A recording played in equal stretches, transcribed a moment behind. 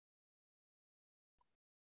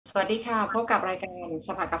สวัสดีค่ะพบกับรายการส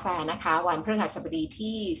ภากาแฟนะคะวันพฤหัสบดี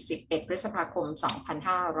ที่11พฤษภาคม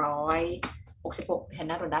2566แฮน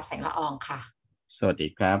นารุณรัตน์แสงละอองค่ะสวัสดี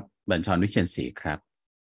ครับบัญชรวิเชียรศรีครับ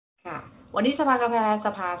ค่ะวันนี้สภากาแฟส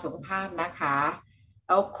ภาสุขภาพนะคะเ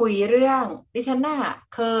ราคุยเรื่องดิฉันน่ะ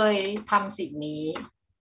เคยทำสิ่งนี้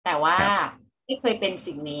แต่ว่าไม่เคยเป็น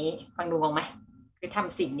สิ่งนี้ฟังดูงงไหมคือท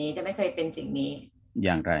ำสิ่งนี้จะไม่เคยเป็นสิ่งนี้อ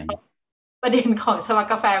ย่างไรประเด็นของสภา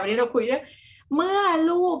กาแฟวันนี้เราคุยเรื่องเมื่อ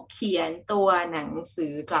ลูกเขียนตัวหนังสื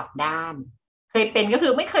อกลับด้านเคยเป็นก็คื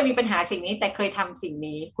อไม่เคยมีปัญหาสิ่งนี้แต่เคยทำสิ่ง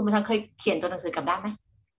นี้คุณผู้ชมเคยเขียนตัวหนังสือกลับด้านไหม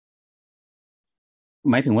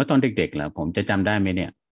หมายถึงว่าตอนเด็กๆเหรอผมจะจำได้ไหมเนี่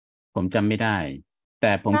ยผมจำไม่ได้แ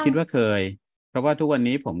ต่ผมคิดว่าเคยเพราะว่าทุกวัน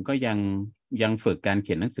นี้ผมก็ยังฝึกการเ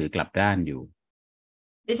ขียนหนังสือกลับด้านอยู่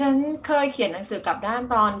ดิฉันเคยเขียนหนังสือกลับด้าน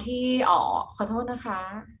ตอนที่ขอโทษนะคะ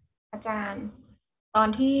อาจารย์ตอน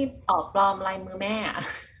ที่ปลอมลายมือแม่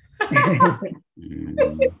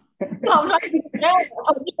ปลอมลายมือแม่ต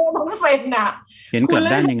อนที่ต้องเซ็นน่ะเขียนกลับ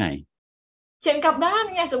ด้านยังไงเขียนกลับด้าน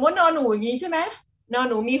ไงสมมตินอนหนูอย่างนี้ใช่ไหมนอน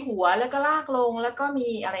หนูมีหัวแล้วก็ลากลงแล้วก็มี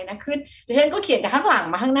อะไรนะขึ้นดิฉันก็เขียนจากข้างหลัง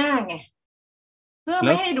มาข้างหน้าไงเพื่อไ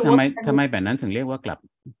ม่ให้ดูทำไมแบบนั้นถึงเรียกว่าก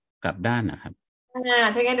ลับด้านนะครับ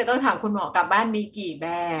ถ้างั้นเดี๋ยวต้องถามคุณหมอกลับบ้านมีกี่แบ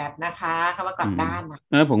บนะคะคำว่ากลับด้าน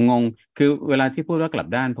นะผมงงคือเวลาที่พูดว่ากลับ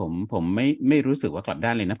ด้านผมไม่รู้สึกว่ากลับด้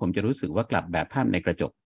านเลยนะผมจะรู้สึกว่ากลับแบบภาพในกระจ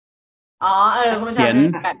กคุณผู้ชม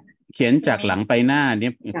เขียนจากหลังไปหน้าเนี่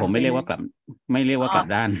ยผมไม่เรียกว่ากลับ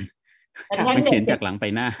ด้านไม่เขียนจากหลังไป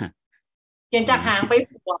หน้าเขียนจากหางไป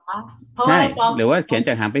หัวเพราะว่าหรือว่าเขียนจ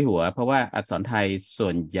ากหางไปหัวเพราะว่าอักษรไทยส่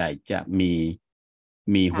วนใหญ่จะ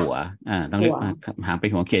มีหัวต้องเรียกหางไป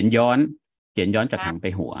หัวเขียนย้อนจากหางไป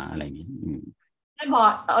หัวอะไรอย่างนี้ไม่บอ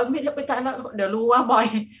ยไม่จะไปตามเดี๋ยวรู้ว่าบอย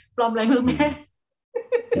ปลอมลายมือแม่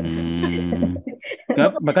ก็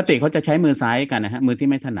ปกติเขาจะใช้มือซ้ายกันนะฮะมือที่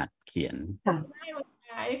ไม่ถนัดเขียน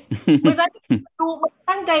มือซ้ายดู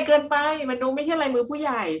ตั้งใจเกินไปมันดูไม่ใช่ลายมือผู้ใ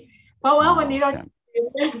หญ่เพราะว่าวันนี้เรา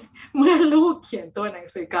เมื่อลูกเขียนตัวหนัง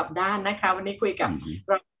สือกลับด้านนะคะวันนี้คุยกับ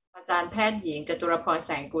รองอาจารย์แพทย์หญิงจตุรพรแ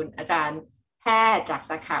สงกุลอาจารย์แพทย์จาก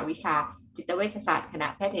สาขาวิชาจิตเวชศาสตร์คณะ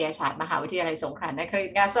แพทยศาสตร์มหาวิทยาลัยสงขลานคริ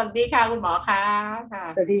นทร์สวัสดีค่ะคุณหมอค่ะ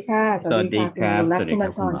สวัสดีค่ะสวัสดีครับสวัสดีครั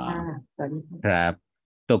บคุณหมอครับ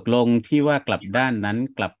ตกลงที่ว่ากลับด้านนั้น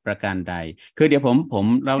กลับประการใดคือเดี๋ยวผม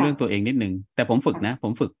เล่าเรื่องตัวเองนิดนึงแต่ผมฝึกนะผ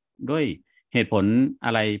มฝึกด้วยเหตุผลอ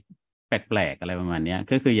ะไรแปลกๆอะไรประมาณนี้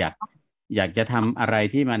ก็คืออยากจะทำอะไร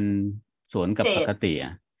ที่มันสวนกับปกติ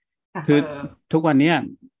คือทุกวันนี้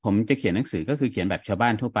ผมจะเขียนหนังสือก็คือเขียนแบบชาวบ้า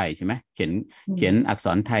นทั่วไปใช่ไหมเขียนอักษ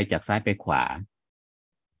รไทยจากซ้ายไปขวา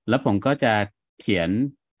แล้วผมก็จะเขียน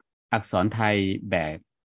อักษรไทยแบบ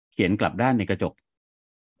เขียนกลับด้านในกระจก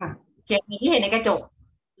เขียนที่เห็นในกระจก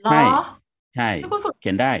ใช่เขี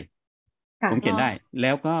ยนได้ผมเขียนได้แ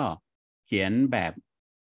ล้วก็เขียนแบบ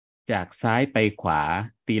จากซ้ายไปขวา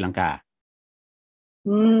ตีลังกา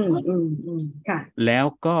ค่ะแล้ว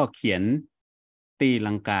ก็เขียนตี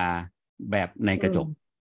ลังกาแบบในกระจก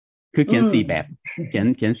คือเขียน4แบบเ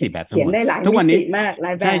ขียน4แบบทั้งหมดทุกวันนี้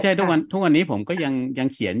ใช่ทุกวันนี้ผมก็ยัง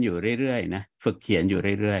เขียนอยู่เรื่อยๆนะฝึกเขียนอยู่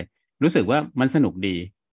เรื่อยๆรู้สึกว่ามันสนุกดี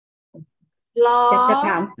จะแอบถ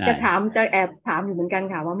ามอยู่เหมือนกัน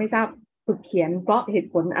ค่ะว่าไม่ทราบฝึกเขียนเพราะเหตุ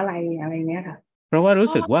ผลอะไรเงี้ยค่ะเพราะว่ารู้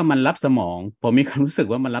สึกว่ามันรับสมองผมมีความรู้สึก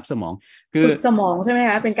ว่ามันรับสมองคือฝึกสมองใช่ไหม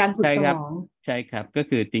คะเป็นการฝึกสมองใช่ครับก็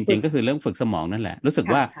คือจริงๆก็คือเรื่องฝึกสมองนั่นแหละรู้สึก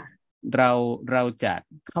ว่าเราจะ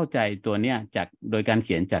เข้าใจตัวเนี้ยจากโดยการเ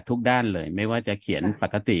ขียนจากทุกด้านเลยไม่ว่าจะเขียนป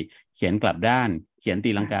กติเขียนกลับด้านเขียน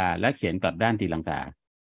ตีลังกาและเขียนกลับด้านตีลังกา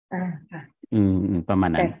ค่ะประมาณ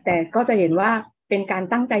นั้นแต่ก็จะเห็นว่าเป็นการ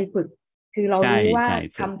ตั้งใจฝึกคือเรารู้ว่า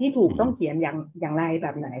คำที่ถูกต้องเขียนอย่างไรแบ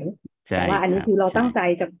บไหนแต่ว่าอันนี้คือเราตั้งใจ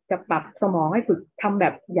จะปรับสมองให้ฝึกทำแบ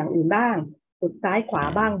บอย่างอื่นบ้างฝึกซ้ายขวา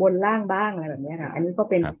บ้างบนล่างบ้างอะไรแบบนี้ค่ะอันนี้ก็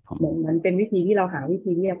เป็นเหมือนเป็นวิธีที่เราหาวิ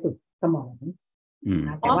ธีที่จะฝึกสมอง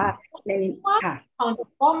แต่ว่าในค่ะของหนู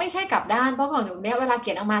ก็ไม่ใช่กลับด้านเพราะของหนูเนี่ยเวลาเ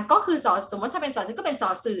ขียนออกมาก็คือสมมติถ้าเป็นสอก็เป็นสอ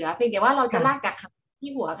เสือเพียงแต่ว่าเราจะลากจาก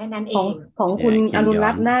ที่หัวแค่นั้นเองของคุณอรุณ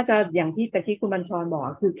รัตน์น่าจะอย่างที่ตะกี้คุณบัญชรบอก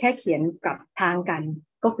คือแค่เขียนกับทางกัน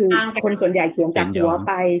ก็คือคนส่วนใหญ่เขียนจากหัวไ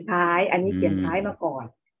ปท้ายอันนี้เขียนท้ายมาก่อน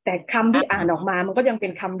แต่คำที่อ่านออกมามันก็ยังเป็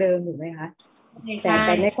นคำเดิมอยู่ไหมคะแ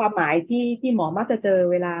ต่ในความหมายที่หมอมักจะเจอ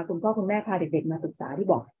เวลาคุณพ่อคุณแม่พาเด็กๆมาศึกษาที่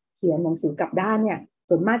บอกเขียนหนังสือกลับด้านเนี่ย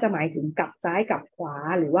ส่วนมากจะหมายถึงกลับซ้ายกลับขวา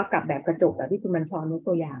หรือว่ากลับแบบกระจกแบบที่คุณบัญชรยก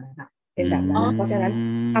ตัวอย่างนะคะเป็นแบบนั้นเพราะฉะนั้น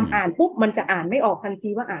คำอ่านปุ๊บมันจะอ่านไม่ออกทันที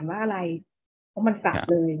ว่าอ่านว่าอะไรเพราะมันกลับ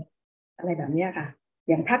เลยอะไรแบบนี้ค่ะ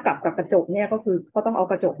อย่างถ้ากลับกับกระจกเนี่ยก็คือก็ต้องเอา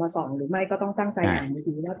กระจกมาส่องหรือไม่ก็ต้องตั้งใจอ่าน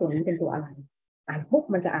ดีๆว่าตัวนี้เป็นตัวอะไรอ่านปุ๊บ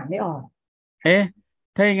มันจะอ่านไม่ออก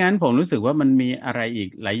ถ้าอย่างนั้นผมรู้สึกว่ามันมีอะไรอีก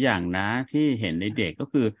หลายอย่างนะที่เห็นในเด็กก็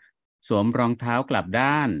คือ สวมรองเท้ากลับ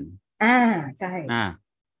ด้านใช่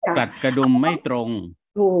กัดกระดุมไม่ตรง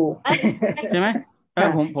ถูกใช่ไหม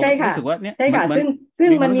ผมรู้สึกว่าเนี่ยใช่ค่ะซึ่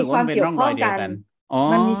งมันมีความเกี่ยวข้องกัน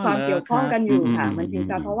มันมีความเกี่ยวข้องกันอยู่ค่ะมันคือ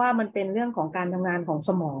การเพราะว่ามันเป็นเรื่องของการทำงานของส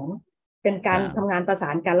มองเป็นการทำงานประสา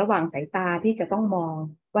นกันระหว่างสายตาที่จะต้องมอง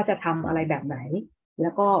ว่าจะทำอะไรแบบไหนแล้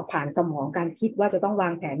วก็ผ่านสมองการคิดว่าจะต้องวา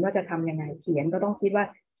งแผนว่าจะทำยังไงเขียนก็ต้องคิดว่า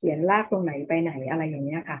เขียนลากตรงไหนไปไหนอะไรอย่างเ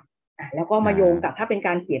งี้ยค่ะแล้วก็มาโยงกับถ้าเป็นก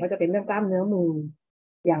ารเขียนก็จะเป็นเรื่องกล้ามเนื้อมือ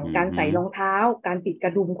อย่างการใส่รองเท้าการติดกร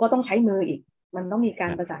ะดุมก็ต้องใช้มืออีกมันต้องมีกา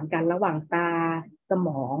รประสานกันระหว่างตาสม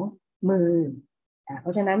องมือเพร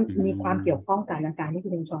าะฉะนั้นมีความเกี่ยวข้องกับอาการที่คุ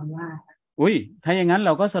ณชอนว่าอุ้ยถ้าอย่างนั้นเร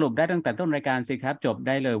าก็สรุปได้ตั้งแต่ต้นรายการสิครับจบไ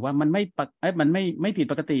ด้เลยว่ามันไม่ผิด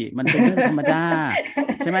ปกติมันเป็นเรื่องธรรมดา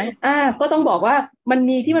ใช่ไหมก็ต้องบอกว่ามัน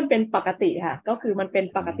มีที่มันเป็นปกติค่ะก็คือมันเป็น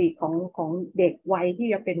ปกติของเด็กวัยที่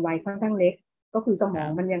ยังเป็นวัยค่อนข้างเล็กก็คือสมอง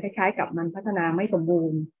มันยังคล้ายๆกับมันพัฒนาไม่สมบู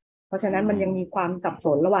รณ์เพราะฉะนั้นมันยังมีความสับส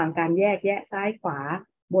นระหว่างการแยกแยะซ้ายขวา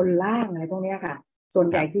บนล่างอะไรพวกนี้ค่ะส่วน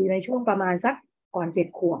ใหญ่คือในช่วงประมาณสักก่อน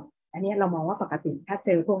7 ขวบอันนี้เรามองว่าปกติถ้าเจ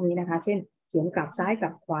อพวกนี้นะคะเช่นเขียนกลับซ้ายกลั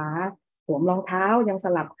บขวาสวมรองเท้ายังส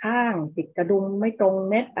ลับข้างติดกระดุมไม่ตรง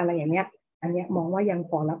เม็ดอะไรอย่างเงี้ยอันนี้มองว่ายัง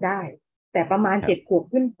พอรับได้แต่ประมาณ7 ขวบ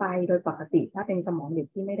ขึ้นไปโดยปกติถ้าเป็นสมองเด็ก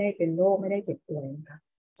ที่ไม่ได้เป็นโรคไม่ได้เจ็บป่วยนะคะ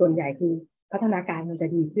ส่วนใหญ่คือพัฒนาการมันจะ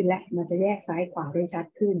ดีขึ้นและมันจะแยกซ้ายขวาได้ชัด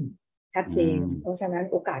ขึ้นชัดเจนเพราะฉะนั้น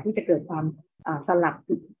โอกาสที่จะเกิดความสลับ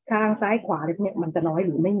ข้างซ้ายขวาอะไรพวกนี้มันจะน้อยห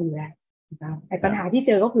รือไม่มีแล้วนะคะไอ้ปัญหาที่เ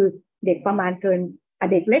จอก็คือเด็กประมาณเกิน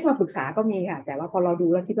เด็กเล็กมาปรึกษาก็มีค่ะแต่ว่าพอเราดู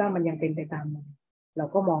แล้วคิดว่ามันยังเป็นไปตามนั้นเรา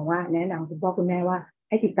ก็มองว่าแนะนำคุณพ่อคุณแม่ว่า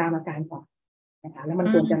ให้ติดตามอาการก่อนนะคะแล้วมัน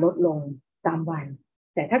ควรจะลดลงตามวัย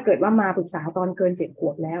แต่ถ้าเกิดว่ามาปรึกษาตอนเกิน7 ข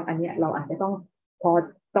วบแล้วอันนี้เราอาจจะต้อ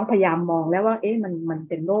งพยายามมองแล้วว่ามัน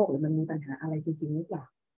เป็นโรคหรือมันมีปัญหาอะไรจริงๆหรือเปล่า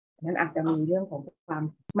นั้นอาจจะมีเรื่องของความ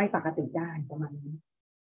ไม่ปกติได้ประมาณนี้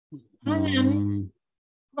ถ้างั้น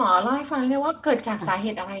หมอเล่าให้ฟังเลยว่าเกิดจากสาเห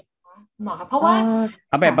ตุอะไรคะหมอคะเพราะว่า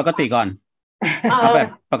เอาแบบปกติก่อนเอาแบบ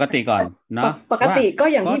ปกติก่อนเนาะปกติก็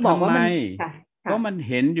อย่างที่บอกว่าก็มัน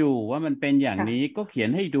เห็นอยู่ว่ามันเป็นอย่างนี้ก็เขียน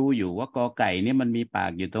ให้ดูอยู่ว่ากอไก่เนี่ยมันมีปา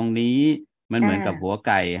กอยู่ตรงนี้มันเหมือนกับหัวไ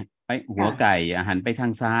ก่หัวไก่หันไปทา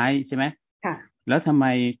งซ้ายใช่ไหมค่ะแล้วทำไม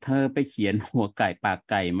เธอไปเขียนหัวไก่ปาก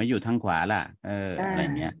ไก่มาอยู่ทางขวาล่ะอะไร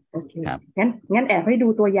เงี้ยโอเคครับงั้นแอบให้ดู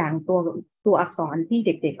ตัวอย่างตัวอักษรที่เ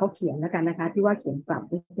ด็กๆเขาเขียนแล้วกันนะคะที่ว่าเขียนกลับ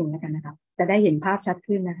นิดนึงแล้วกันนะคะจะได้เห็นภาพชัด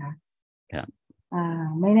ขึ้นนะคะครับ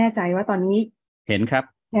ไม่แน่ใจว่าตอนนี้เห็นครับ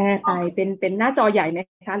แชร์ไปเป็นหน้าจอใหญ่ไหม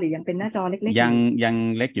คะหรือยังเป็นหน้าจอเล็กๆยัง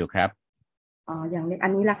เล็กอยู่ครับยังเล็กอั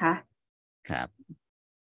นนี้ล่ะคะครับ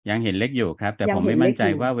ยังเห็นเล็กอยู่ครับแต่ผมไม่มั่นใจ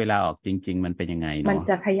ว่าเวลาออกจริงๆมันเป็นยังไงเนาะมัน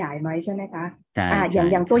จะขยายไหมใช่ไหมคะใช่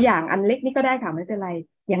อย่างตัวอย่างอันเล็กนี่ก็ได้ค่ะไม่เป็นไร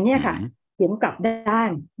อย่างเนี้ยค่ะเขียนกลับด้าน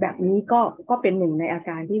แบบนี้ก็เป็นหนึ่งในอาก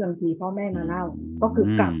ารที่บางทีพ่อแม่มาเล่าก็คือ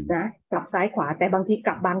กลับนะกลับซ้ายขวาแต่บางทีก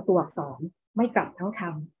ลับบางตัวอักษรไม่กลับทั้งค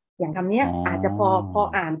ำอย่างคำนี้อาจจะพอ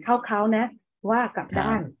อ่านเข้านะว่ากลับ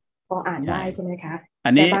ด้านพออ่านได้ใช่ไหมคะอั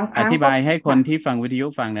นนี้อธิบายให้คนที่ฟังวิทยุ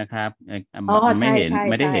ฟังนะครับไ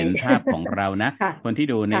ม่ได้เห็นภาพของเรานะคนที่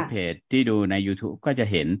ดูในเพจที่ดูใน YouTube ก็จะ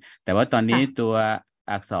เห็นแต่ว่าตอนนี้ตัว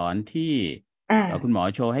อักษรที่คุณหมอ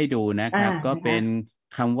โชว์ให้ดูนะครับก็เป็น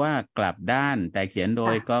คำว่ากลับด้านแต่เขียนโด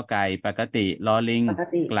ยกอไก่ปกติลอลิง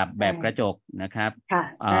กลับแบบกระจกนะครับ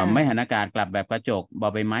ไม่หันอากาศกลับแบบกระจกบอ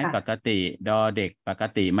ใบไม้ปกติดอเด็กปก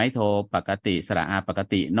ติไม้โทปกติสระอาปก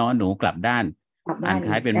ตินอหนูกลับด้านอ่านค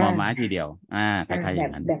ล้ายเป็นมอม้าทีเดียวคล้ายๆอย่า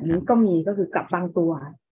งนั้นแบบนี้ก็มีก็คือกลับบางตัว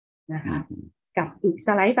นะคะกับอีกส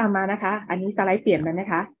ไลด์ตามมานะคะอันนี้สไลด์เปลี่ยนแล้วนะ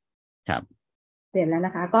คะครับเปลี่ยนแล้วน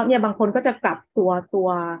ะคะก็เนี่ยบางคนก็จะกลับตัว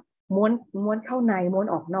ม้วนเข้าในม้วน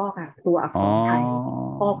ออกนอกค่ะตัวอักษรไทย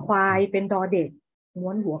คอควายเป็นดอเด็กม้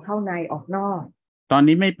วนหัวเข้าในออกนอกตอน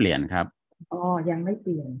นี้ไม่เปลี่ยนครับยังไม่เป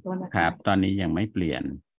ลี่ยนก็นะครับตอนนี้ยังไม่เปลี่ยน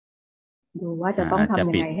ดูว่าจะต้องทำยัง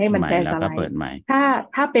ไงให้มันแชร์สไลด์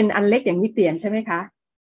ถ้าเป็นอันเล็กอย่างนี้เปลี่ยนใช่ไหมคะ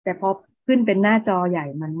แต่พอขึ้นเป็นหน้าจอใหญ่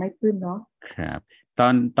มันไม่ขึ้นเนาะครับ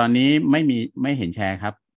ตอนนี้ไม่เห็นแชร์ค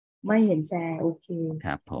รับไม่เห็นแชร์โอเคค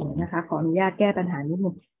รับผมนะคะขออนุญาตแก้ปัญหานิดนึ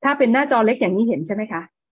งถ้าเป็นหน้าจอเล็กอย่างนี้เห็นใช่ไหมคะ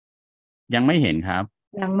ยังไม่เห็นครับ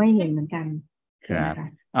ยังไม่เห็นเหมือนกันครับ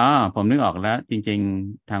ผมนึกออกแล้วจริง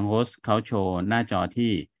ๆทางโฮสต์เขาโชว์หน้าจอ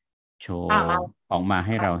ที่โชว์ออกมาใ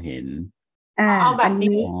ห้เราเห็นอัน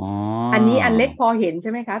นี้อันเล็กพอเห็นใ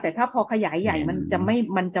ช่ไหมคะแต่ถ้าพอขยายใหญ่มันจะ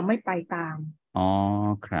ไม่ไปตาม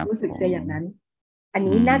ครับรู้สึกจะอย่างนั้นอัน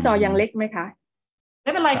นี้หน้าจอยังเล็กไหมคะไ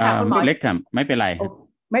ม่เป็นไรค่ะคุณหมอเล็กครับไม่เป็นไร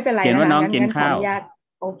ไม่เป็นไรเขียนว่าน้องกินข้าว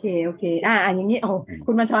โอเคอย่างนี้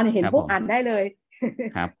คุณบัญชรเห็นพวกอ่านได้เลย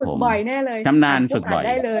ฝึกบ่อยแน่เลยชำนาญฝึกบ่อยไ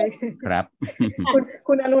ด้เลยครับ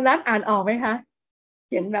คุณอนุรักษ์อ่านออกไหมคะเ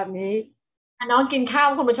ขียนแบบนี้น้องกินข้าว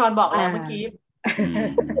คุณบัญชรบอกแล้วเมื่อกี้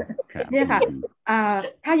เนี่ยค่ะ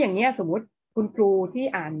ถ้าอย่างเนี้ยสมมติคุณครูที่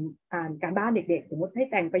อ่านการบ้านเด็กๆสมมติให้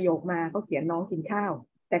แต่งประโยคมาเขาเขียนน้องกินข้าว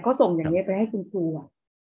แต่ก็ส่งอย่างนี้ไปให้คุณครู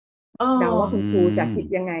เดาว่าคุณครูจะคิด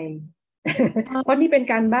ยังไงเพราะนี่เป็น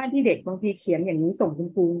การบ้านที่เด็กบางทีเขียนอย่างนี้ส่งคุณ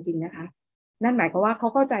ครูจริงๆนะคะนั่นหมายความว่าเขา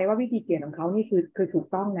เข้าใจว่าวิธีเขียนของเขานี่คือถูก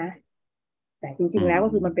ต้องนะแต่จริงๆแล้วก็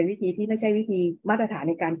คือมันเป็นวิธีที่ไม่ใช่วิธีมาตรฐาน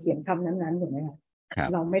ในการเขียนคำนั้นๆถูกไหมคะ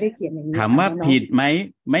เราไม่ได้เขียนอย่างนี้ถามว่าผิดไหม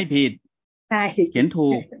ไม่ผิดใช่เขียนถู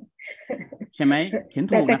กใช่ไหมเขียน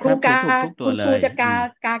ถูกนะครับเขียนถูกทุกตัวเลยคุณครูจะ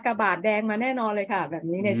กากระบาดแดงมาแน่นอนเลยค่ะแบบ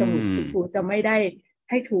นี้ในสมุดคุณครูจะไม่ได้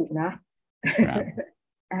ให้ถูกนะ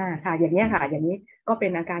ค่ะอย่างนี้ค่ะอย่างนี้ก็เป็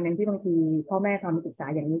นอาการหนึ่งที่บางทีพ่อแม่ทำศึกษา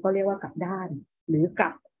อย่างนี้ก็เรียกว่ากลับด้านหรือกลั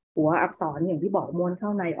บหัวอักษรอย่างที่บอกม้วนเข้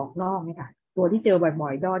าในออกนอกนี่ค่ะตัวที่เจอบ่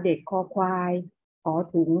อยๆดอเด็กคอควายขอ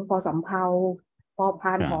ถุงพอสำเภาพอพ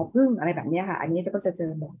านหอพึ่งอะไรแบบนี้ค่ะอันนี้ก็จะเจ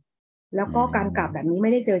อบ่อยแล้วก็การกลับแบบนี้ไ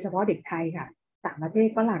ม่ได้เจอเฉพาะเด็กไทยค่ะต่างประเทศ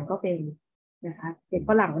ฝรั่งก็เป็นนะคะเด็ก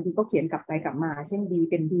ฝรั่งบางทีก็เขียนกลับไปกลับมาเช่น D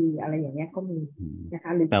เป็น D อะไรอย่างเงี้ยก็มีนะค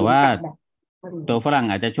ะหรือแต่ว่าตัวฝรั่ง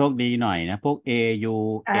อาจจะโชคดีหน่อยนะพวก A U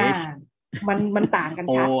H มันต่างกัน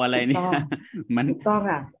ชัด O อะไรเนี่ยมันถูกต้อง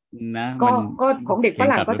ค่ะนะก็ของเด็กฝ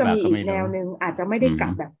รั่งก็จะมีอีกแนวนึงอาจจะไม่ได้กลั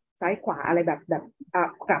บแบบซ้ายขวาอะไรแบบ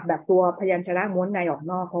กลับแบบตัวพยัญชนะม้วนในออก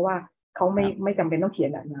นอกเพราะว่าเขาไม่จำเป็นต้องเขียน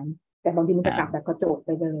แบบนั้นแต่บางทีมันจะกลับแบบกระโจกไป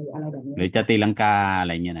เลยอะไรแบบนี้หรือจะตีลังกาอะไ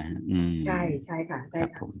รเงี้ยนะใช่ค่ะใช่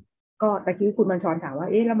ค่ะก็ตะกี้คุณบัญชรถามว่า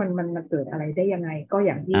เอ๊ะแล้วมันเกิดอะไรได้ยังไงก็อ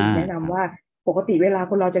ย่างที่แนะนำว่าปกติเวลา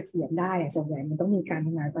คนเราจะเขียนได้ส่วนใหญ่มันต้องมีการท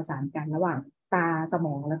ำงานประสานกันระหว่างตาสม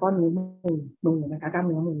องแล้วก็นิ้วมือนะคะกล้าม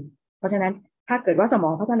เนื้อมือเพราะฉะนั้นถ้าเกิดว่าสมอ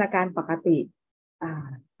งพัฒนาการปกติ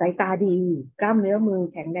สายตาดีกล้ามเนื้อมือ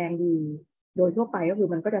แข็งแรงดีโดยทั่วไปก็คือ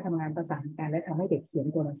มันก็จะทำงานประสานกันและทำให้เด็กเขียน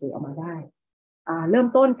ตัวหนังสือออกมาได้เริ่ม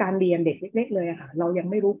ต้นการเรียนเด็กเล็กๆเลยค่ะเรายัง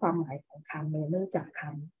ไม่รู้ความหมายของคำเลยไม่รู้จักค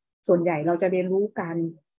ำส่วนใหญ่เราจะเรียนรู้ก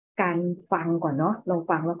ารฟังก่อนเนาะเรา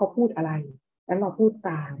ฟังแล้วเขาพูดอะไรแล้วเราพูด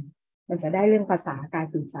ตามมันจะได้เรื่องภาษาการ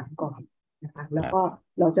สื่อสารก่อนนะคะแล้วก็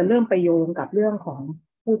เราจะเริ่มไปโยงกับเรื่องของ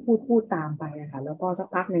พูดตามไปนะคะแล้วก็สัก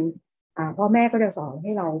พักหนึ่งพ่อแม่ก็จะสอนใ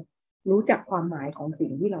ห้เรารู้จักความหมายของสิ่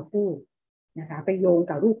งที่เราพูดนะคะไปโยง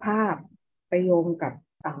กับรูปภาพไปโยงกับ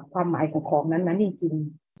ความหมายของนั้นจริง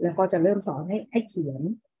ๆแล้วก็จะเริ่มสอนให้เขียน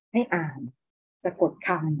ให้อ่านสะกดค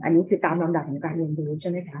ำอันนี้คือตามลำดับของการเรียนรู้ใช่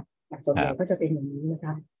ไหมคะส่วนใหญ่ก็จะเป็นอย่างนี้นะค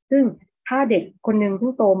ะซึ่งถ้าเด็กคนหนึ่งเพิ่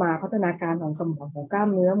งโตมาพัฒนาการของสมองของกล้าม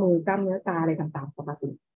เนื้อมือกล้ามเนื้อตาอะไรต่างๆปกติ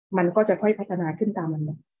มันก็จะค่อยพัฒนาขึ้นตามลำ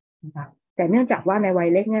ดับนะคะแต่เนื่องจากว่าในวัย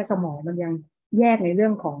เล็กเนี่ยสมองมันยังแยกในเรื่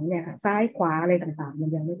องของเนี่ยค่ะซ้ายขวาอะไรต่างๆมัน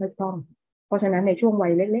ยังไม่ค่อยคล่องเพราะฉะนั้นในช่วงวั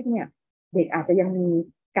ยเล็กๆเนี่ยเด็กอาจจะยังมี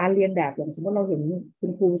การเรียนแบบอย่างสมมติเราเห็นคุ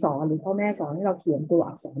ณครูสอนหรือพ่อแม่สอนให้เราเขียนตัว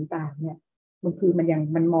อักษรตามเนี่ยบางที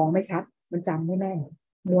มันมองไม่ชัดมันจำไม่แม่น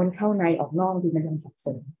ม้วนเข้าในออกนอกดีมันยังสับส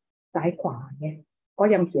นซ้ายขวาเนี่ยก็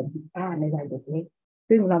ยังเขียนผิดพลาดในวัยเด็กเล็ก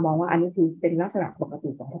ซึ่งเรามองว่าอันนี้คือเป็นลักษณะปกติ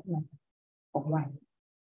ของพัฒนาการของวัย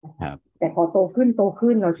แต่พอโตขึ้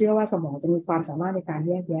นเราเชื่อว่าสมองจะมีความสามารถในการ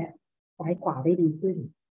แยกแยะซ้ายขวาได้ดีขึ้น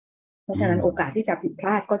เพราะฉะนั้นโอกาสที่จะผิดพล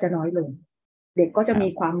าดก็จะน้อยลงเด็กก็จะมี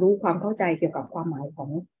ความรู้ความเข้าใจเกี่ยวกับความหมาย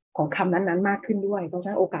ของคำนั้นๆมากขึ้นด้วยเพราะฉะ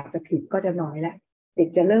นั้นโอกาสจะผิดก็จะน้อยแล้วเด็ก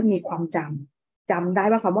จะเริ่มมีความจำได้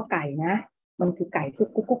ว่าคำว่าไก่นะมันคือไก่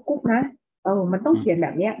กุ๊กนะมันต้องเขียนแบ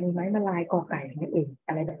บนี้มีไม้มาลายกอไก่นั่นเอง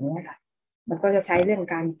อะไรแบบนี้ค่ะมันก็จะใช้เรื่อง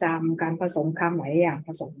การจำการผสมคำหลายอย่างผ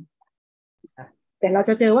สมแต่เรา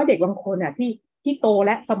จะเจอว่าเด็กบางคนที่โตแ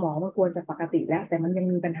ละสมองมันควรจะปกติแล้วแต่มันยัง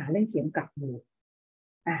มีปัญหาเรื่องเขียนกลับอยู่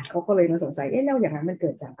เขาก็เลยมาสงสัยแล้วอย่างนั้นมันเกิ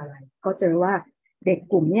ดจากอะไรก็เจอว่าเด็ก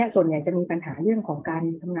กลุ่มนี้ส่วนใหญ่จะมีปัญหาเรื่องของการ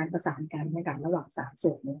ทำงานประสานกันในการระหว่างสาม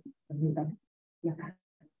ส่วนนี้มันมีปัญหานะคะ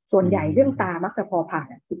ส่วนใหญ่เรื่องตามักจะพอผ่าน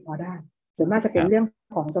ติดพอได้ส่วนมากจะเป็นเรื่อง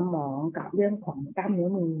ของสมองกับเรื่องของกล้ามเนื้อ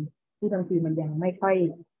มือที่บางทีมันยังไม่ค่อย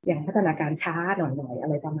ยังพัฒนาการช้าหน่อยอะ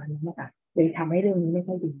ไรประมาณนี้นะคะเลยทำให้เรื่องนี้ไม่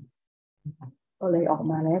ค่อยดีก็เลยออก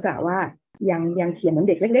มาแล้วจะว่ายังเขียนเหมือน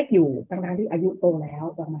เด็กเล็กๆอยู่ทั้งที่อายุโตแล้ว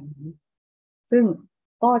ประมาณนี้ซึ่ง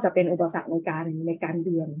ก็จะเป็นอุปสรรคในการเ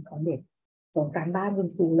รียนของเด็กส่งการบ้านคุณ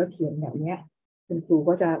ครูแล้วเขียนแบบนี้คุณครู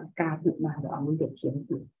ก็จะกาผิดมาเอาเด็กเขียน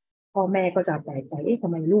ผิดพ่อแม่ก็จะแปลกใจทำ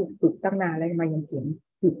ไมลูกฝึกตั้งนานแล้วทำไมยังเขียน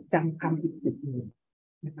ผิดจำคำผิดอยู่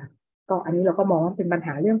นะคะก็อันนี้เราก็มองว่าเป็นปัญห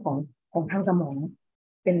าเรื่องของทางสมอง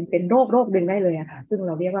เป็นโรคดึงได้เลยค่ะซึ่งเ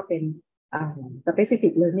ราเรียกว่าเป็น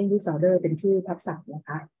specific learning disorder เป็นชื่อทับศัพท์นะค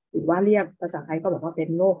ะหรือว่าเรียกภาษาไทยก็บอกว่าเป็น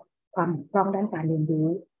โรคความบกพร่องด้านการเรียนรู้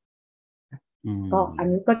ก็อัน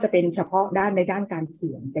นี้ก็จะเป็นเฉพาะในด้านการเขี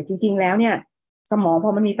ยนแต่จริงๆแล้วเนี่ยสมองพ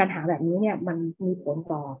อมันมีปัญหาแบบนี้เนี่ยมันมีผล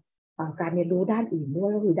ต่อการเรียนรู้ด้านอื่นด้ว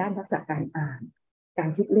ยก็คือด้านทักษะการอ่านการ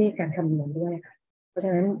คิดเลขการคำนวณด้วยค่ะเพราะฉ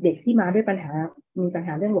ะนั้นเด็กที่มาด้วยมีปัญห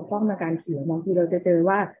าเรื่องบกพร่องในการเขียนบางทีเราจะเจอ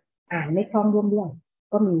ว่า อ่านไม่คล่องร่วมด้วย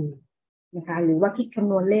ก็มีนะคะหรือว่าคิดค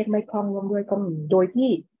ำนวณเลขไม่คล่องร่วมด้วยก็มีโดยที่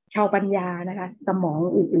ชาวปัญญานะคะสมอง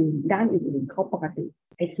อื่นๆด้านอื่นๆเขาปกติ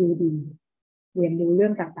IQ ดีเรียนรู้เรื่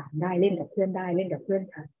องต่างๆได้เล่นกับเพื่อนได้เล่นกับเพื่อน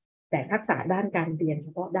ค่ะแต่ทักษะด้านการเรียนเฉ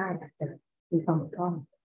พาะด้านอาจจะมีความบกพร่อง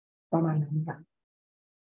ประมาณนั้นค่ะ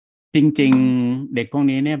จริงๆเด็กพวก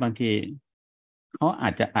นี้เนี่ยบางทีเขาอา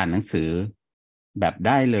จจะอ่านหนังสือแบบไ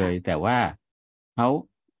ด้เลยแต่ว่าเขา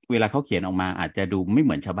เวลาเขาเขียนออกมาอาจจะดูไม่เห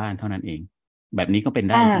มือนชาวบ้านเท่านั้นเองแบบนี้ก็เป็น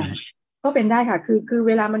ได้ใช่ไหมครับก็เป็นได้ค่ะคือเ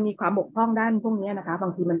วลามันมีความบกพร่องด้านพวกนี้นะคะบา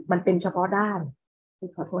งทีมันเป็นเฉพาะด้าน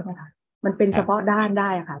ขอโทษนะคะมันเป็นเฉพาะด้านได้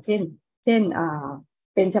ค่ะเช่น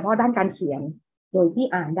เป็นเฉพาะด้านการเขียนโดยที่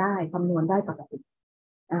อ่านได้คำนวณได้ปกติ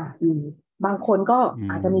บางคนก็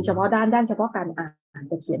อาจจะมีเฉพาะด้านเฉพาะการอ่าน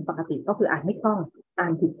แต่เขียนปกติก็คืออ่านไม่คล่องอ่า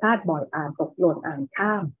นผิดพลาดบ่อยอ่านตกหล่นอ่านข้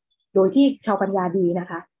ามโดยที่ชาวปัญญาดีนะ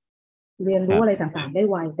คะเรียนรู้อะไรต่างๆได้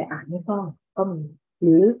ไวแต่อ่านไม่คล่องก็มีห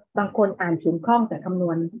รือบางคนอ่านเขียนคล่องแต่คำน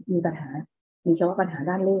วณมีปัญหามีเฉพาะปัญหา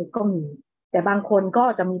ด้านเลขก็มีแต่บางคนก็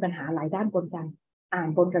จะมีปัญหาหลายด้านปนกันอ่าน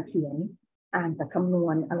บนกับเขียนอ่านกับคำนว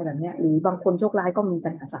ณอะไรแบบนี้หรือบางคนโชคร้ายก็มีปั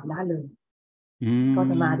ญหา3ด้านเลยก็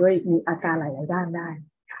จะมาด้วยมีอาการหลายๆด้านได้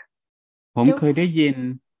ผมเคยได้ยิน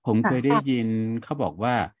เขาบอก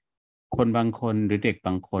ว่าคนบางคนหรือเด็กบ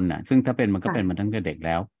างคนน่ะซึ่งถ้าเป็นมันก็เป็นมาตั้งแต่เด็กแ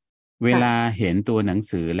ล้วเวลาเห็นตัวหนัง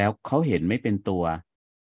สือแล้วเขาเห็นไม่เป็นตัว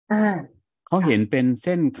เขาเห็นเป็นเ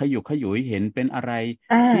ส้นขยุกขยุยเห็นเป็นอะไร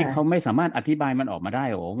ที่เขาไม่สามารถอธิบายมันออกมาได้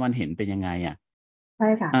โอ้มันเห็นเป็นยังไงอ่ะใช่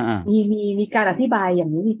ค่ะมีการอธิบายอย่า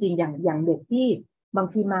งนี้จริงๆอย่างเด็กที่บาง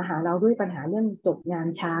ทีมาหาเราด้วยปัญหาเรื่องจดงาน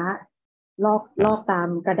ช้าลอกตาม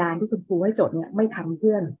กระดานที่คุณครูให้จดเนี่ยไม่ทำเ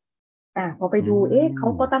พื่อนพอไปดูเขา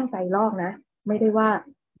ก็ตั้งใจลอกนะไม่ได้ว่า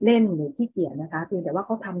เล่นหรือขี้เกียจนะคะเพียงแต่ว่าเข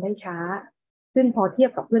าทำได้ช้าซึ่งพอเทีย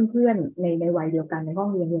บกับเพื่อนๆในวัยเดียวกันในห้อง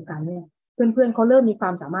เรียนเดียวกันเนี่ยเพื่อนๆเขาเริ่มมีควา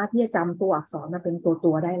มสามารถที่จะจำตัวอักษรมาเป็น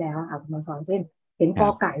ตัวได้แล้วค่ะคุณสอนเช่นเห็นกอ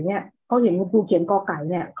ไก่เนี่ยเขาเห็นคุณครูเขียนกอไก่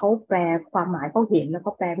เนี่ยเขาแปลความหมายเขาเห็นแล้ว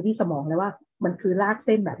ก็แปลไปที่สมองเลยว่ามันคือรากเ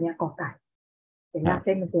ส้นแบบเนี้ยกอไก่เป็นรากเ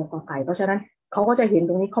ส้นเป็นตัวกอไก่เพราะฉะนั้นเขาก็จะเห็นต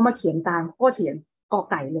รงนี้เขามาเขียนตามก็เขียนกอ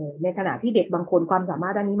ไก่เลยในขณะที่เด็กบางคนความสามา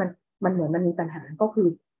รถด้านนี้มันเหมือนมันมีปัญหาก็คือ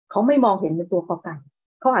เขาไม่มองเห็นเป็นตัวกอไก่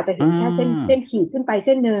เขาอาจจะเห็นแค่เส้นขีดขึ้นไปเ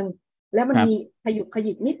ส้นหนึ่งแล้วมันมีข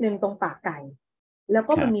ยิบนิดนึงตรงปากไก่แล้ว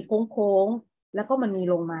ก็มันมีโค้งแล้วก็มันมี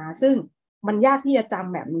ลงมาซึ่งมันยากที่จะจ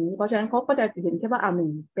ำแบบนี้เพราะฉะนั้นเขาก็จะเห็นแค่ว่าหนึ่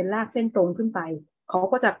งเป็นรากเส้นตรงขึ้นไปเขา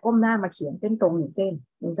ก็จะก้มหน้ามาเขียนเส้นตรง1เส้น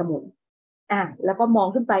ในสมุดแล้วก็มอง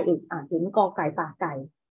ขึ้นไปอีกเห็นกอไก่ปากไก่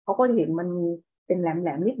เขาก็จะเห็นมันมีเป็นแหล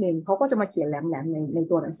มนิดนึงเขาก็จะมาเขียนแหลมใน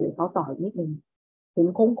ตัวหนังสือเขาต่ออีกนิดนึงเห็น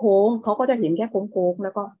โค้งเขาก็จะเห็นแค่โค้งแล้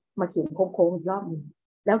วก็มาเขียนโค้งอีกรอบนึง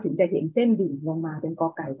แล้วถึงจะเห็นเส้นดิ่งลงมาเป็นกอ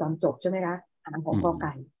ไก่ตอนจบใช่ไหมคะหางของกอไ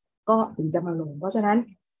ก่ก็ถึงจะมาลงเพราะฉะนั้น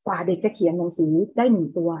กว่าเด็กจะเขียนหนังสือได้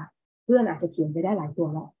1ตัวเพื่อนอาจจะเขียนไปได้หลายตัว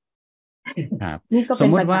แล้วนี่ก็เป็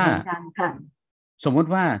นปัญหาเหมือนกันค่ะสมมติ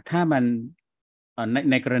ว่าถ้ามัน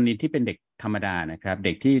ในกรณีที่เป็นเด็กธรรมดานะครับเ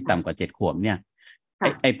ด็กที่ต่ำกว่า7 ขวบเนี่ย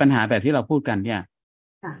ไอ้ปัญหาแบบที่เราพูดกันเนี่ย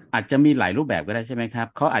อาจจะมีหลายรูปแบบก็ได้ใช่ไหมครับ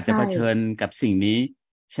เขาอาจจะเผชิญกับสิ่งนี้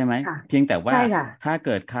ใช่ไหมเพียงแต่ว่าถ้าเ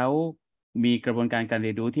กิดเขามีกระบวนการเรี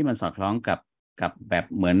ยนรู้ที่มันสอดคล้องกับแบบ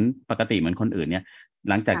เหมือนปกติเหมือนคนอื่นเนี่ย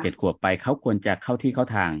หลังจาก7 ขวบไปเขาควรจะเข้าที่เข้า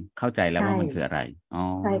ทางเข้าใจแล้วว่ามันคืออะไร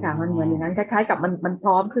ใช่ค่ะมันเหมือนอย่างนั้นคล้ายๆกับมันพ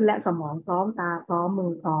ร้อมขึ้นและสมองพร้อมตาพร้อมมื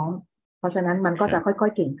อพร้อมเพราะฉะนั้นมันก็จะค่อ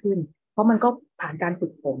ยๆเก่งขึ้นเพราะมันก็ผ่านการฝึ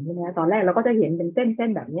กฝนใช่ไหมตอนแรกเราก็จะเห็นเป็นเส้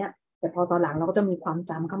นแบบเนี้ยแต่พอตอนหลังเราก็จะมีความ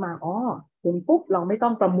จำเข้ามาเห็นปุ๊บเราไม่ต้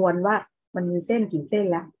องประมวลว่ามันมีเส้นกี่เส้น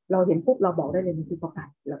แล้วเราเห็นปุ๊บเราบอกได้เลยมันคือกอไก่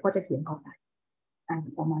แล้วก็จะเขียนกอไก่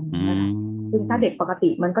ประมาณนี้นะคะซึ่งถ้าเด็กปกติ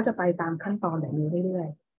มันก็จะไปตามขั้นตอนแบบนี้เรื่อย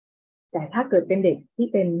ๆแต่ถ้าเกิดเป็นเด็กที่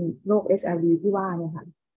เป็นโรค SLD ที่ว่าเนี่ยค่ะ